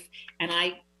life. And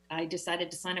I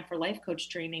decided to sign up for life coach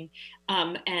training.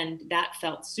 And that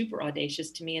felt super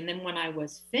audacious to me. And then when I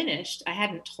was finished, I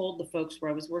hadn't told the folks where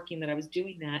I was working that I was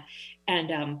doing that.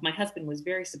 And my husband was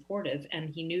very supportive,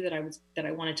 and he knew that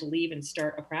I wanted to leave and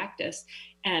start a practice.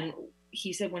 And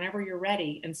he said, whenever you're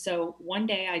ready. And so one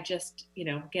day I just,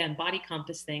 again, body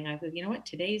compass thing. I said, you know what,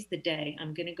 today's the day.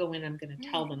 I'm going to go in, I'm going to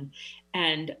tell them.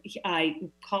 And I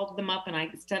called them up and I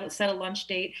set a lunch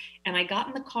date, and I got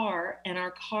in the car, and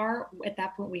our car, at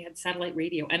that point we had satellite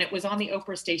radio, and it was on the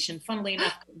Oprah station. Funnily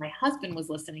enough, my husband was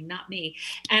listening, not me.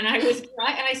 And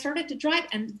I started to drive,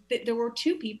 and there were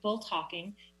two people talking.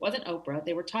 It wasn't Oprah.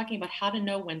 They were talking about how to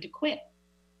know when to quit.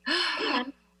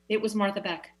 And it was Martha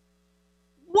Beck.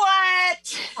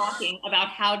 What? Talking about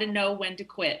how to know when to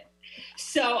quit.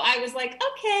 So I was like,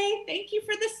 okay, thank you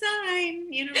for the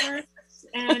sign, universe.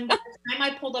 And by the time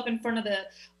I pulled up in front of the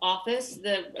office,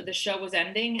 the show was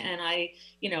ending, and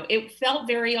it felt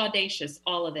very audacious,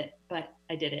 all of it, but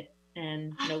I did it,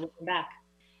 and no looking back.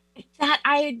 That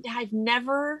I've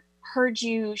never heard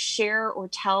you share or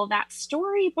tell that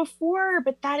story before,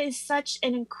 but that is such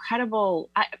an incredible,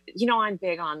 I'm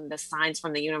big on the signs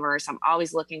from the universe. I'm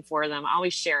always looking for them,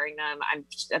 always sharing them.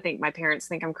 I think my parents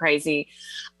think I'm crazy.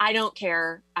 I don't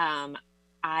care.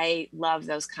 I love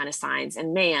those kind of signs.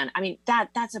 And man, I mean,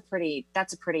 that's a pretty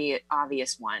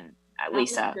obvious one,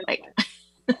 Lisa.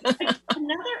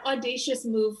 Another audacious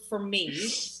move for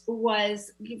me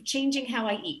was changing how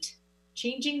I eat.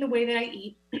 Changing the way that I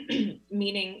eat,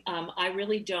 meaning I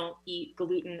really don't eat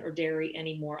gluten or dairy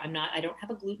anymore. I don't have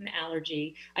a gluten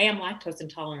allergy. I am lactose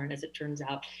intolerant, as it turns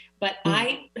out. But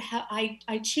I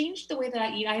changed the way that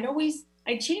I eat.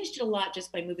 I changed it a lot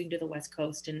just by moving to the West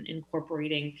Coast and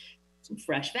incorporating some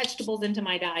fresh vegetables into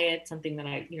my diet, something that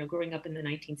I, growing up in the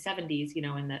 1970s,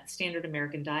 in that standard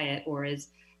American diet, or as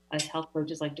health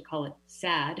coaches like to call it,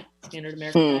 SAD, standard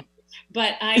American diet.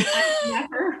 But I've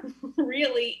never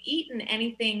really eaten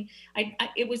anything.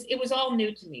 It was all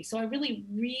new to me. So I really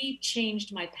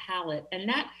re-changed my palate. And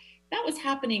that was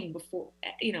happening before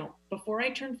I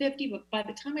turned 50. But by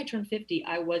the time I turned 50,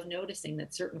 I was noticing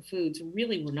that certain foods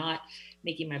really were not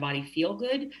making my body feel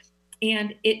good.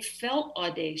 And it felt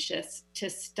audacious to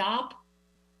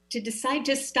decide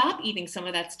to stop eating some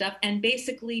of that stuff and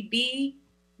basically be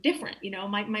different.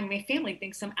 My family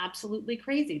thinks I'm absolutely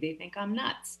crazy. They think I'm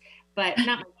nuts. But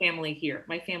not my family here.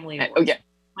 My family,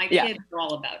 my kids are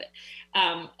all about it.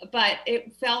 But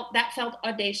that felt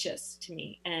audacious to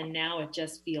me, and now it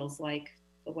just feels like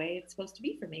the way it's supposed to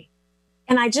be for me.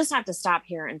 And I just have to stop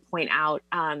here and point out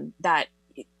that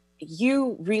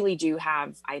you really do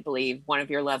have, I believe, one of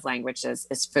your love languages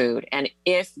is food. And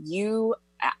if you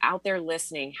out there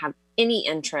listening have any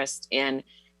interest in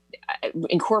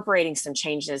incorporating some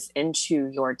changes into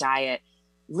your diet,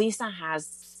 Lisa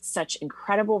has such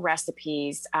incredible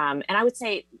recipes. And I would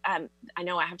say, I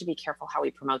know I have to be careful how we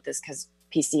promote this because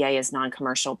PCA is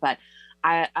non-commercial, but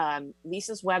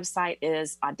Lisa's website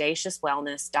is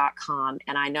audaciouswellness.com.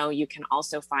 And I know you can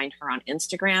also find her on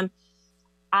Instagram.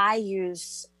 I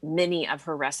use many of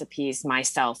her recipes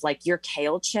myself, like your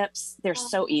kale chips. They're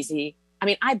so easy. I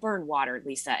mean, I burn water,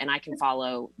 Lisa, and I can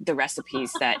follow the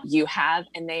recipes that you have,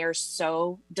 and they are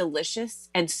so delicious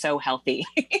and so healthy.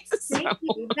 Thank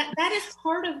you. That is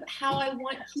part of how I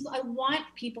want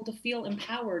people to feel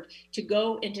empowered to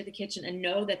go into the kitchen and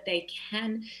know that they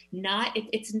can not.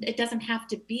 It doesn't have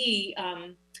to be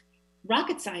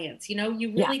rocket science. You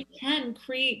really can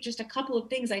create just a couple of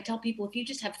things. I tell people, if you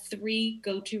just have 3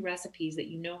 go-to recipes that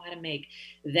you know how to make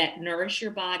that nourish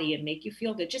your body and make you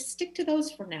feel good, just stick to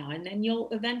those for now. And then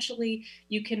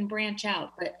you can branch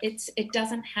out, but it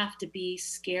doesn't have to be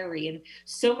scary. And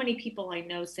so many people I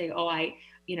know say, oh, I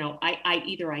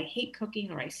either I hate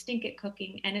cooking or I stink at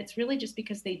cooking. And it's really just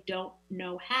because they don't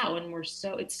know how. And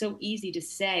it's so easy to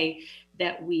say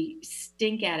that we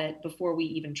stink at it before we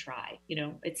even try.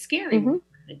 It's scary to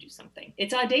do something.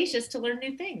 It's audacious to learn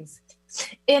new things.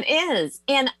 It is.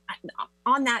 And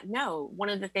on that note, one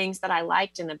of the things that I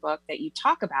liked in the book that you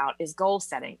talk about is goal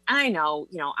setting. I know,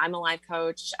 I'm a life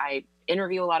coach. I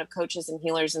interview a lot of coaches and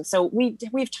healers. And so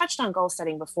we've touched on goal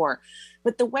setting before,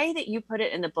 but the way that you put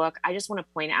it in the book, I just want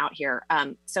to point out here.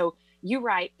 So you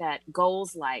write that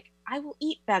goals like, I will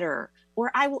eat better,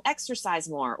 or I will exercise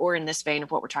more, or in this vein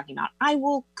of what we're talking about, I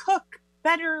will cook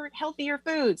better, healthier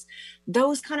foods.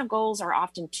 Those kind of goals are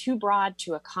often too broad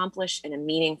to accomplish in a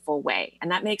meaningful way. And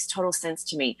that makes total sense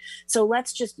to me. So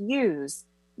let's just use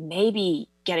maybe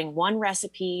getting one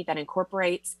recipe that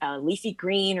incorporates a leafy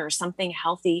green or something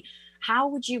healthy. How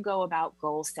would you go about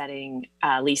goal setting,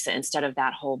 Lisa, instead of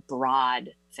that whole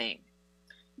broad thing?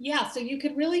 Yeah, so you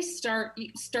could really start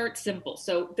simple.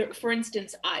 So for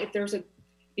instance,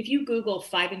 if you Google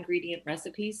 5 ingredient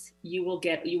recipes, you will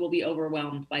be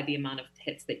overwhelmed by the amount of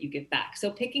hits that you get back.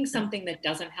 So picking something that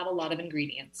doesn't have a lot of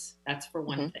ingredients, that's for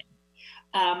one thing.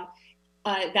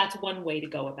 That's one way to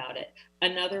go about it.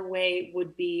 Another way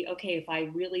would be, okay, if I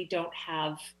really don't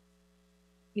have,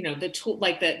 the tool,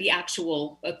 like the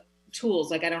actual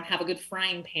tools, like I don't have a good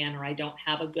frying pan, or I don't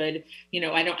have a good,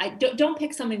 don't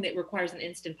pick something that requires an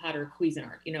Instant Pot or a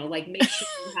Cuisinart, like make sure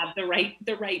you have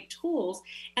the right tools.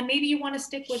 And maybe you want to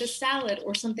stick with a salad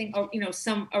or something, or,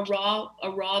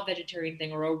 a raw vegetarian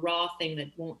thing, or a raw thing that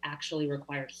won't actually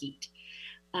require heat.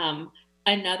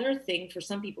 Another thing for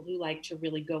some people who like to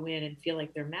really go in and feel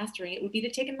like they're mastering it would be to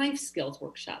take a knife skills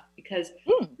workshop, because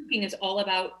cooking is all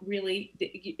about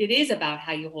it is about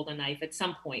how you hold a knife. At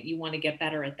some point, you want to get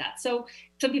better at that. So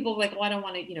some people are like, well, I don't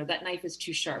want to, that knife is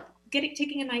too sharp.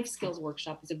 taking a knife skills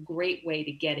workshop is a great way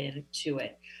to get into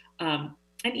it.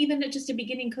 And even just a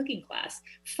beginning cooking class,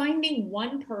 finding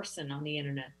one person on the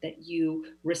internet that you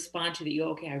respond to, that you,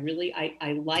 okay,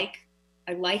 I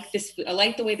like this food. I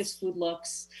like the way this food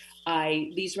looks.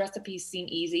 These recipes seem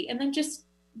easy. And then just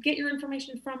get your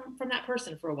information from that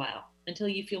person for a while until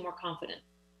you feel more confident.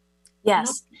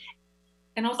 Yes.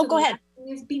 And also, go ahead.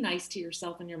 Is be nice to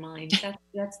yourself and your mind.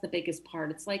 That's the biggest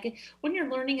part. It's like when you're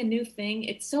learning a new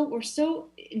thing, we're so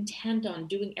intent on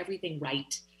doing everything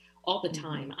right all the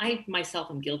time. I myself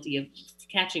am guilty of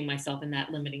catching myself in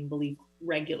that limiting belief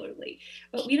regularly.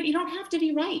 But you don't have to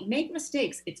be right. Make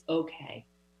mistakes. It's okay.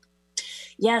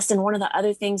 Yes, and one of the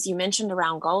other things you mentioned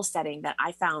around goal setting that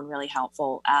I found really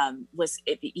helpful was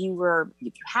if you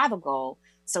have a goal.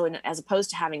 So as opposed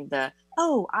to having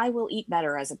I will eat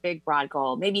better as a big broad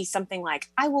goal, maybe something like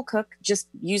I will cook, just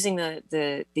using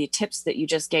the tips that you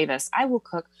just gave us. I will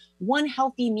cook one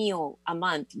healthy meal a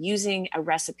month using a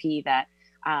recipe that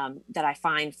I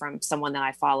find from someone that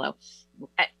I follow.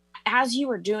 As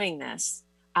you are doing this,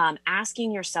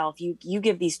 asking yourself, you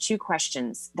give these two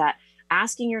questions, that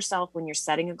asking yourself when you're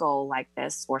setting a goal like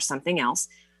this or something else,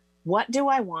 what do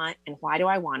I want and why do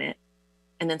I want it?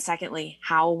 And then secondly,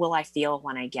 how will I feel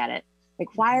when I get it? Like,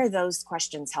 why are those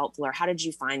questions helpful, or how did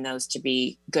you find those to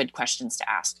be good questions to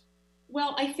ask?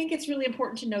 Well, I think it's really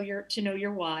important to know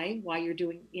your why you're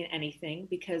doing anything,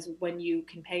 because when you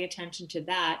can pay attention to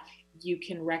that, you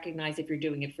can recognize if you're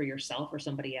doing it for yourself or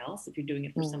somebody else. If you're doing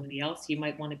it for somebody else, you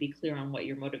might want to be clear on what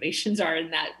your motivations are in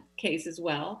that case as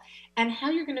well, and how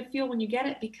you're going to feel when you get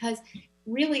it. Because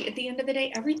really, at the end of the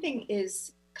day, everything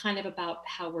is kind of about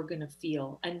how we're going to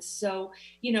feel. And so,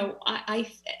 I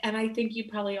think you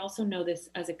probably also know this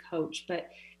as a coach, but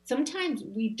sometimes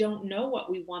we don't know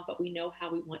what we want, but we know how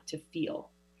we want to feel.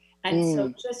 And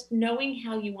so just knowing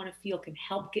how you want to feel can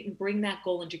help bring that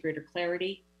goal into greater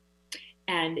clarity.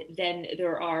 And then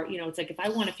there are, it's like, if I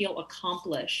want to feel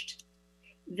accomplished,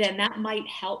 then that might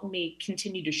help me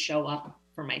continue to show up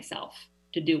for myself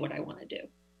to do what I want to do.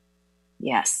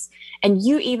 Yes. And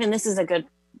this is a good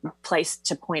place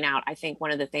to point out, I think one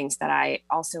of the things that I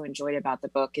also enjoyed about the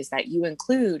book is that you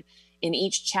include in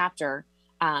each chapter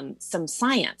some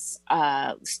science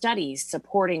studies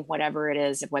supporting whatever it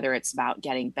is, whether it's about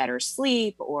getting better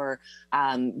sleep or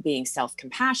being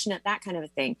self-compassionate, that kind of a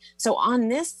thing. So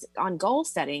on goal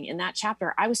setting in that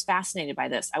chapter, I was fascinated by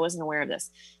this. I wasn't aware of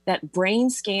this, that brain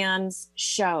scans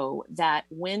show that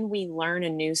when we learn a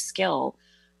new skill,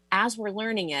 as we're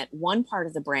learning it, one part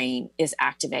of the brain is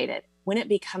activated. When it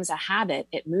becomes a habit,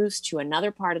 it moves to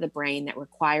another part of the brain that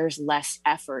requires less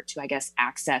effort to, I guess,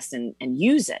 access and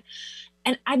use it.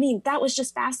 And I mean, that was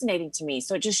just fascinating to me.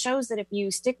 So it just shows that if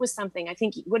you stick with something, I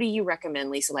think, what do you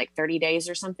recommend, Lisa, like 30 days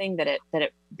or something, that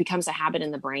it becomes a habit in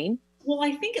the brain? Well,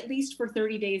 I think at least for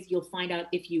 30 days, you'll find out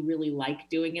if you really like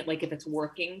doing it, like if it's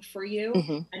working for you,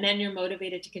 and then you're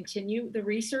motivated to continue. The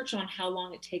research on how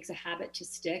long it takes a habit to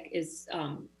stick is,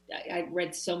 I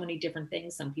read so many different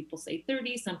things. Some people say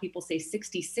 30, some people say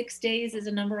 66 days is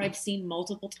a number I've seen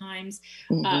multiple times.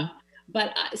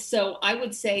 So I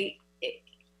would say,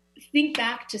 think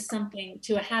back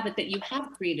to a habit that you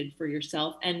have created for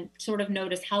yourself and sort of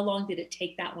notice how long did it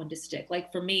take that one to stick.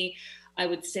 Like for me, I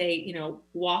would say,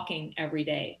 walking every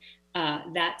day.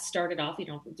 That started off,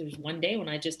 there's one day when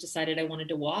I just decided I wanted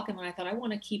to walk, and then I thought I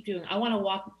want to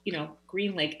walk,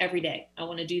 Green Lake every day. I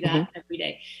want to do that every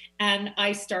day. And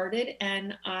I started,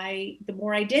 and the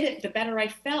more I did it, the better I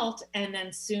felt. And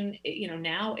then soon,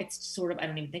 now it's sort of, I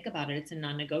don't even think about it. It's a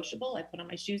non-negotiable. I put on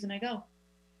my shoes and I go.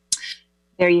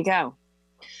 There you go.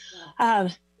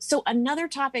 So another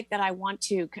topic that I want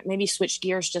to maybe switch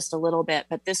gears just a little bit,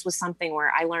 but this was something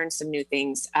where I learned some new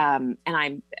things.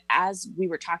 As we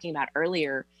were talking about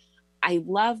earlier, I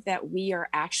love that we are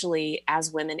actually,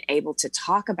 as women, able to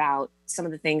talk about some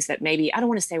of the things that maybe, I don't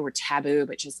want to say were taboo,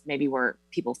 but just maybe where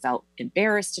people felt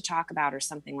embarrassed to talk about or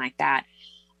something like that,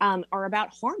 are about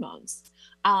hormones.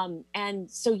 And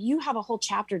so you have a whole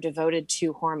chapter devoted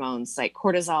to hormones like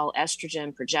cortisol,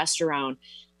 estrogen, progesterone.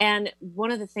 And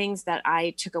one of the things that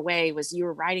I took away was you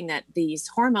were writing that these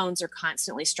hormones are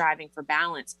constantly striving for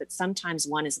balance, but sometimes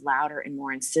one is louder and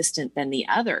more insistent than the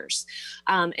others.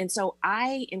 And so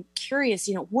I am curious,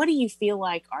 what do you feel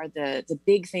like are the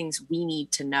big things we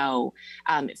need to know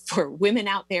for women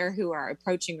out there who are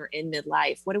approaching or in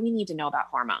midlife? What do we need to know about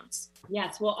hormones?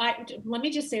 Yes. Well, let me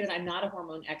just say that I'm not a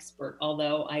hormone expert, although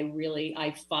though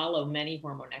I follow many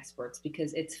hormone experts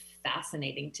because it's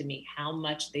fascinating to me how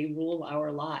much they rule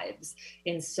our lives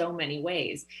in so many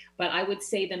ways. But I would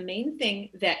say the main thing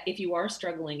that if you are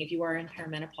struggling, if you are in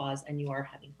perimenopause and you are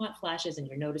having hot flashes and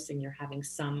you're noticing you're having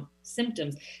some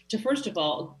symptoms, to first of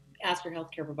all, ask your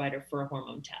healthcare provider for a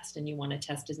hormone test. And you want to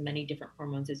test as many different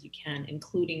hormones as you can,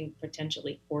 including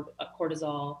potentially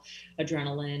cortisol,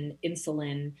 adrenaline,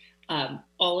 insulin,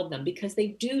 all of them, because they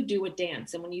do a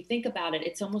dance. And when you think about it,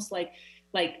 it's almost like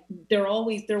they're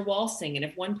waltzing. And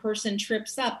if one person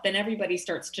trips up, then everybody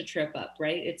starts to trip up,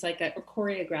 right? It's like a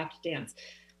choreographed dance.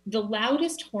 The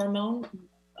loudest hormone,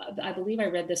 I believe I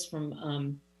read this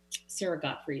from Sarah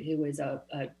Gottfried, who is a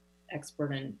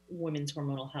expert in women's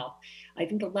hormonal health. I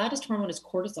think the loudest hormone is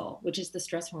cortisol, which is the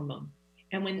stress hormone.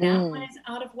 And when that one is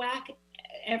out of whack,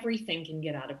 everything can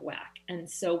get out of whack. And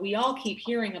so we all keep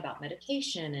hearing about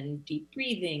meditation and deep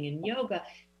breathing and yoga.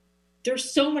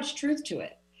 There's so much truth to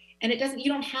it. And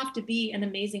you don't have to be an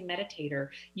amazing meditator.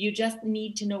 You just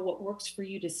need to know what works for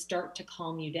you to start to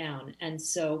calm you down. And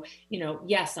so,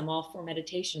 yes, I'm all for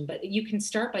meditation, but you can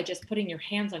start by just putting your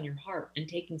hands on your heart and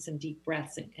taking some deep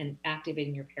breaths and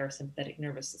activating your parasympathetic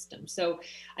nervous system. So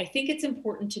I think it's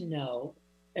important to know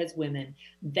as women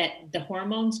that the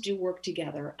hormones do work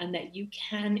together and that you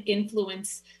can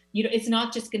influence, it's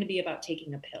not just going to be about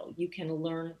taking a pill. You can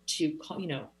learn to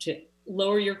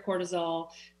lower your cortisol,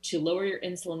 to lower your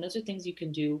insulin. Those are things you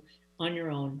can do on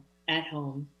your own at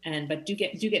home. But do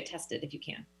get tested if you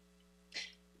can.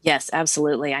 Yes,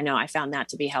 absolutely. I know I found that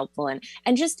to be helpful.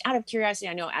 And just out of curiosity,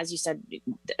 I know, as you said,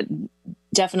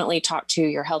 definitely talk to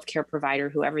your healthcare provider,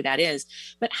 whoever that is,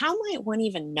 but how might one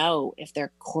even know if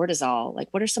they're cortisol? Like,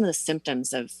 what are some of the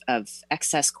symptoms of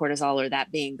excess cortisol, or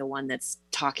that being the one that's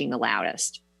talking the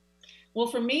loudest? Well,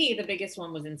 for me, the biggest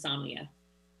one was insomnia.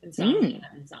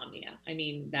 I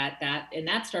mean,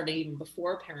 that started even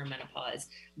before perimenopause,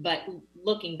 but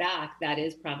looking back, that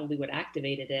is probably what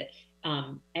activated it.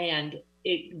 And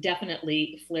it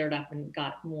definitely flared up and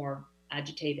got more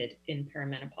agitated in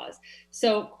perimenopause.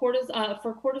 So for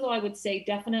cortisol, I would say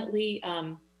definitely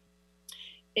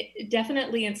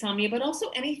insomnia, but also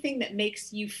anything that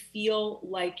makes you feel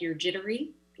like you're jittery,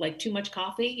 like too much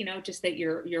coffee, just that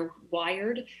you're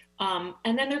wired.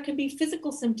 And then there can be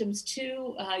physical symptoms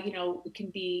too, it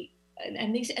can be,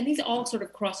 and these all sort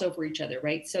of cross over each other,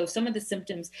 right? So some of the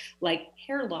symptoms like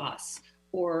hair loss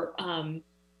or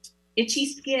itchy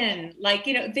skin,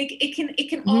 it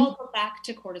can all go back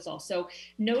to cortisol. So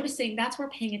noticing, that's where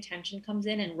paying attention comes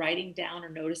in, and writing down or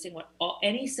noticing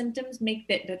any symptoms make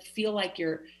that feel like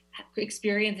you're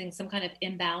experiencing some kind of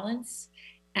imbalance.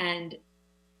 And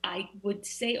I would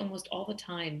say almost all the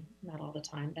time, not all the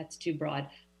time, that's too broad.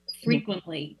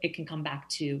 Frequently, it can come back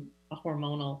to a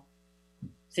hormonal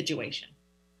situation.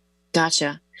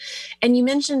 Gotcha. And you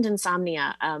mentioned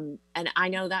insomnia. And I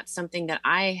know that's something that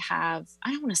I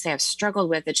don't want to say I've struggled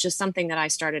with. It's just something that I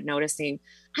started noticing,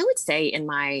 I would say in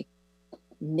my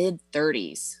mid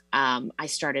 30s. I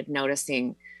started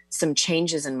noticing some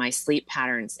changes in my sleep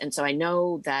patterns. And so I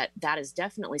know that is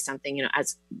definitely something,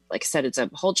 as like I said, it's a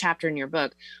whole chapter in your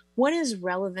book. What is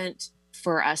relevant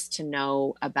for us to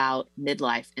know about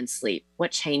midlife and sleep?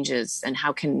 What changes, and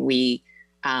how can we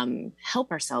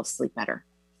help ourselves sleep better?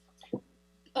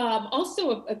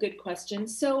 Also a good question.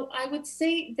 So I would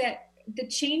say that the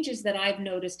changes that I've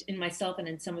noticed in myself and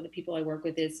in some of the people I work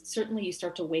with is certainly you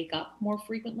start to wake up more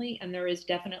frequently. And there is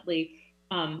definitely,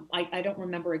 I don't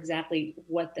remember exactly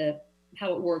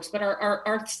how it works, but our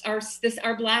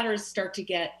bladders start to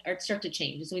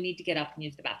change. So we need to get up and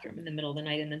use the bathroom in the middle of the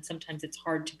night. And then sometimes it's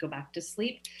hard to go back to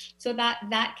sleep. So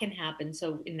that can happen.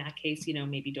 So in that case,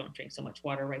 maybe don't drink so much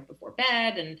water right before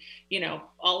bed. And,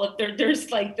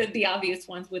 there's like the obvious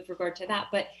ones with regard to that.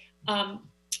 But I'm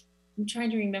trying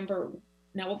to remember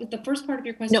now, what was the first part of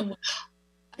your question? No.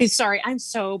 Sorry, I'm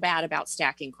so bad about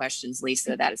stacking questions,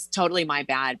 Lisa. That is totally my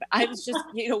bad. But I was just,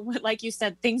 like you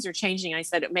said, things are changing. I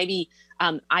said maybe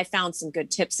I found some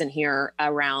good tips in here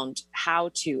around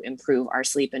how to improve our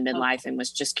sleep in midlife, and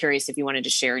was just curious if you wanted to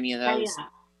share any of those. Yeah,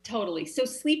 totally. So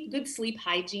good sleep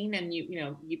hygiene, and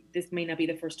this may not be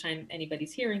the first time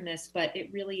anybody's hearing this, but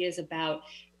it really is about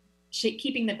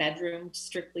keeping the bedroom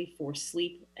strictly for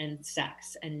sleep and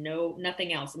sex, and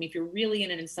nothing else. I mean, if you're really in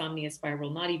an insomnia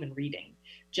spiral, not even reading.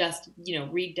 Just,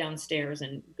 read downstairs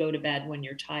and go to bed when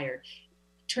you're tired.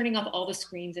 Turning off all the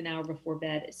screens an hour before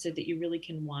bed so that you really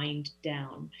can wind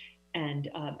down and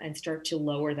start to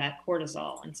lower that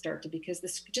cortisol, and because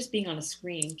just being on a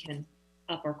screen can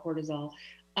up our cortisol.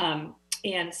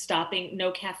 And stopping,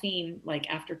 no caffeine like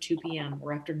after 2 p.m.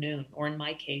 or after noon, or in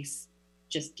my case,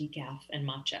 just decaf and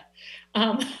matcha.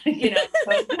 You know,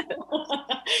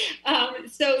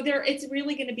 so it's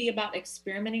really going to be about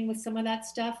experimenting with some of that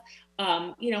stuff.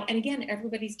 You know, and again,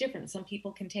 everybody's different. Some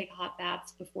people can take hot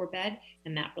baths before bed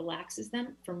and that relaxes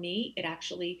them. For me, it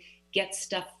actually gets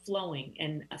stuff flowing.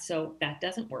 And so that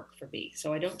doesn't work for me.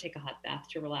 So I don't take a hot bath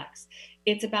to relax.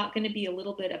 It's going to be a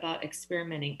little bit about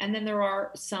experimenting. And then there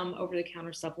are some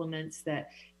over-the-counter supplements that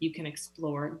you can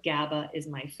explore. GABA is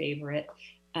my favorite.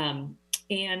 And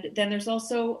then there's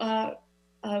also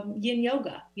yin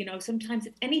yoga. You know, sometimes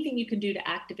it's anything you can do to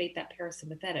activate that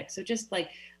parasympathetic. So just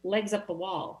like legs up the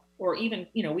wall, or even,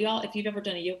 you know, if you've ever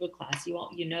done a yoga class,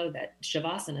 you know that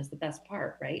shavasana is the best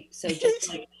part, right? So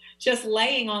just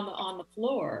laying on the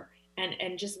floor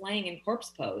and just laying in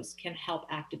corpse pose can help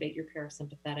activate your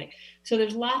parasympathetic. So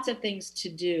there's lots of things to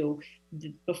do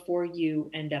before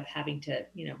you end up having to,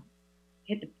 you know,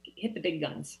 hit the big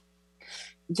guns.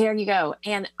 There you go.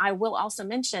 And I will also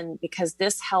mention, because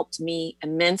this helped me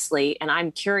immensely, and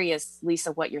I'm curious,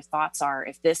 Lisa, what your thoughts are,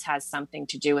 if this has something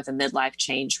to do with a midlife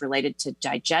change related to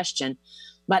digestion.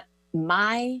 But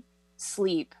my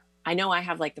sleep, I know I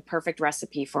have like the perfect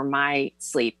recipe for my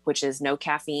sleep, which is no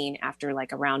caffeine after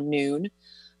like around noon,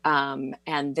 and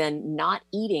then not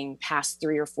eating past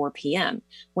 3 or 4 p.m.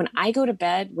 When I go to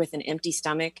bed with an empty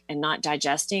stomach and not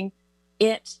digesting,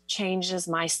 it changes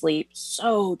my sleep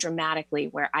so dramatically,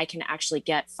 where I can actually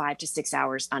get 5 to 6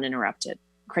 hours uninterrupted.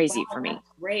 Crazy for me.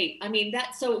 Great. I mean,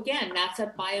 so again, that's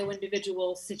a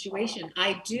bio-individual situation.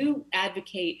 I do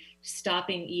advocate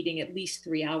stopping eating at least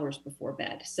 3 hours before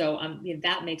bed. So you know,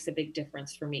 that makes a big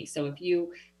difference for me. So if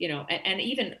you know, and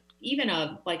even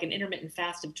like an intermittent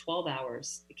fast of 12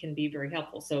 hours, it can be very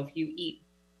helpful. So if you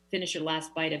finish your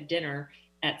last bite of dinner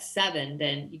at 7,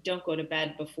 then you don't go to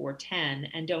bed before 10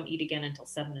 and don't eat again until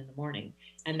 7 in the morning.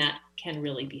 And that can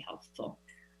really be helpful.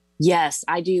 Yes,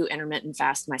 I do intermittent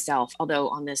fast myself. Although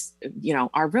on this, you know,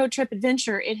 our road trip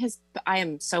adventure, I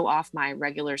am so off my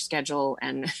regular schedule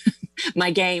and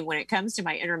my game when it comes to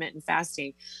my intermittent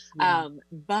fasting. Yeah.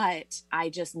 But I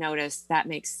just noticed that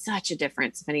makes such a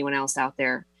difference. If anyone else out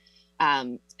there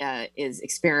is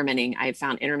experimenting, I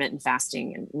found intermittent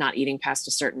fasting and not eating past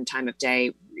a certain time of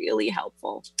day really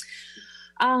helpful.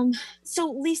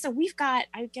 So Lisa, we've got,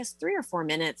 I guess, 3 or 4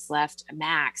 minutes left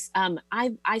max.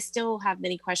 I still have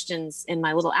many questions in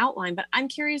my little outline, but I'm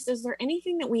curious, is there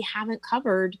anything that we haven't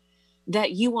covered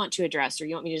that you want to address, or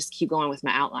you want me to just keep going with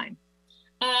my outline?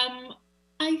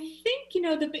 I think, you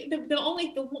know, the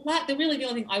only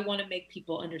thing I want to make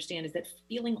people understand is that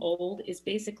feeling old is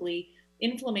basically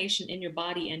inflammation in your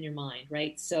body and your mind,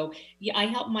 right? So yeah, I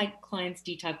help my clients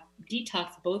detox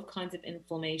both kinds of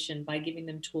inflammation by giving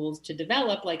them tools to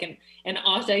develop like an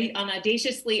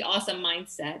audaciously awesome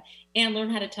mindset and learn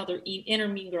how to tell their inner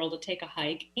mean girl to take a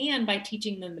hike, and by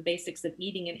teaching them the basics of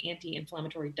eating an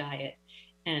anti-inflammatory diet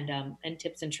and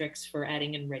tips and tricks for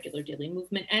adding in regular daily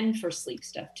movement and for sleep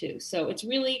stuff too. So it's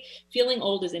really, feeling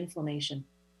old is inflammation.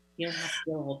 You don't have to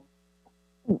feel old.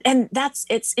 And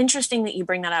it's interesting that you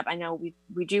bring that up. I know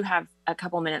we do have a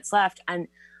couple minutes left, and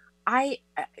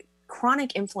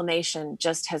chronic inflammation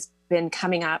just has been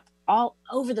coming up all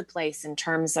over the place in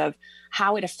terms of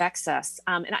how it affects us.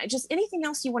 And anything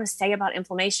else you want to say about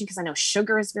inflammation? Because I know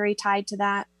sugar is very tied to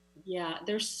that. Yeah,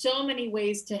 there's so many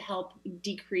ways to help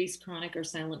decrease chronic or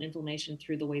silent inflammation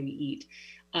through the way we eat.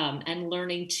 And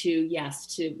learning to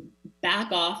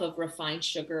back off of refined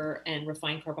sugar and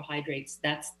refined carbohydrates.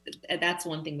 That's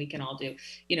one thing we can all do.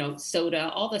 You know, soda,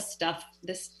 all the stuff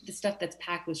that's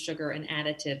packed with sugar and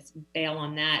additives, bail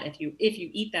on that if you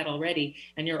eat that already,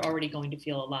 and you're already going to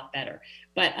feel a lot better.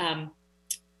 But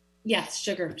yes,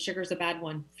 sugar's a bad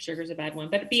one.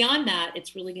 But beyond that,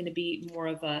 it's really going to be more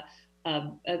of a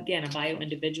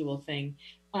bio-individual thing.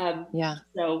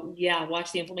 So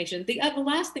watch the inflammation. The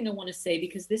last thing I want to say,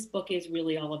 because this book is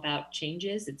really all about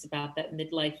changes, it's about that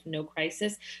midlife no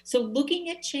crisis. So looking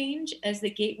at change as the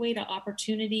gateway to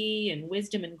opportunity and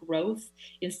wisdom and growth,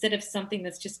 instead of something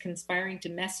that's just conspiring to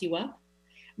mess you up,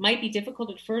 might be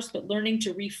difficult at first, but learning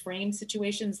to reframe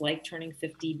situations like turning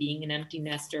 50, being an empty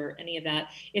nester, any of that,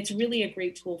 it's really a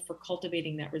great tool for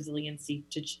cultivating that resiliency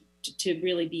to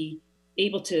really be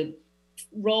able to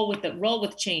roll with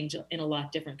change in a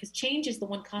lot different, because change is the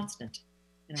one constant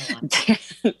in our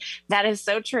life. That is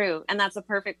so true. And that's a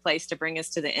perfect place to bring us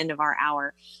to the end of our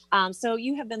hour. So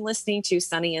you have been listening to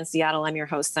Sunny in Seattle. I'm your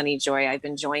host, Sunny Joy. I've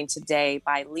been joined today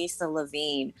by Lisa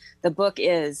Levine. The book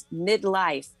is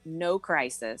Midlife No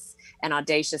Crisis, an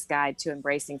audacious guide to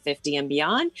embracing 50 and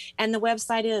beyond. And the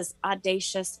website is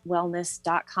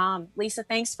audaciouswellness.com. Lisa,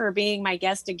 thanks for being my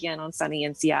guest again on Sunny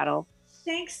in Seattle.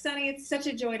 Thanks, Sunny. It's such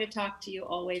a joy to talk to you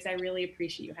always. I really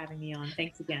appreciate you having me on.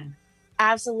 Thanks again.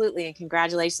 Absolutely. And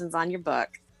congratulations on your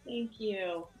book. Thank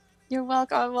you. You're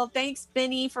welcome. Well, thanks,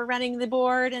 Benny, for running the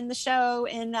board and the show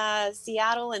in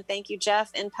Seattle. And thank you,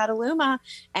 Jeff, in Petaluma.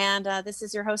 And this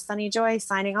is your host, Sunny Joy,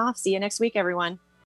 signing off. See you next week, everyone.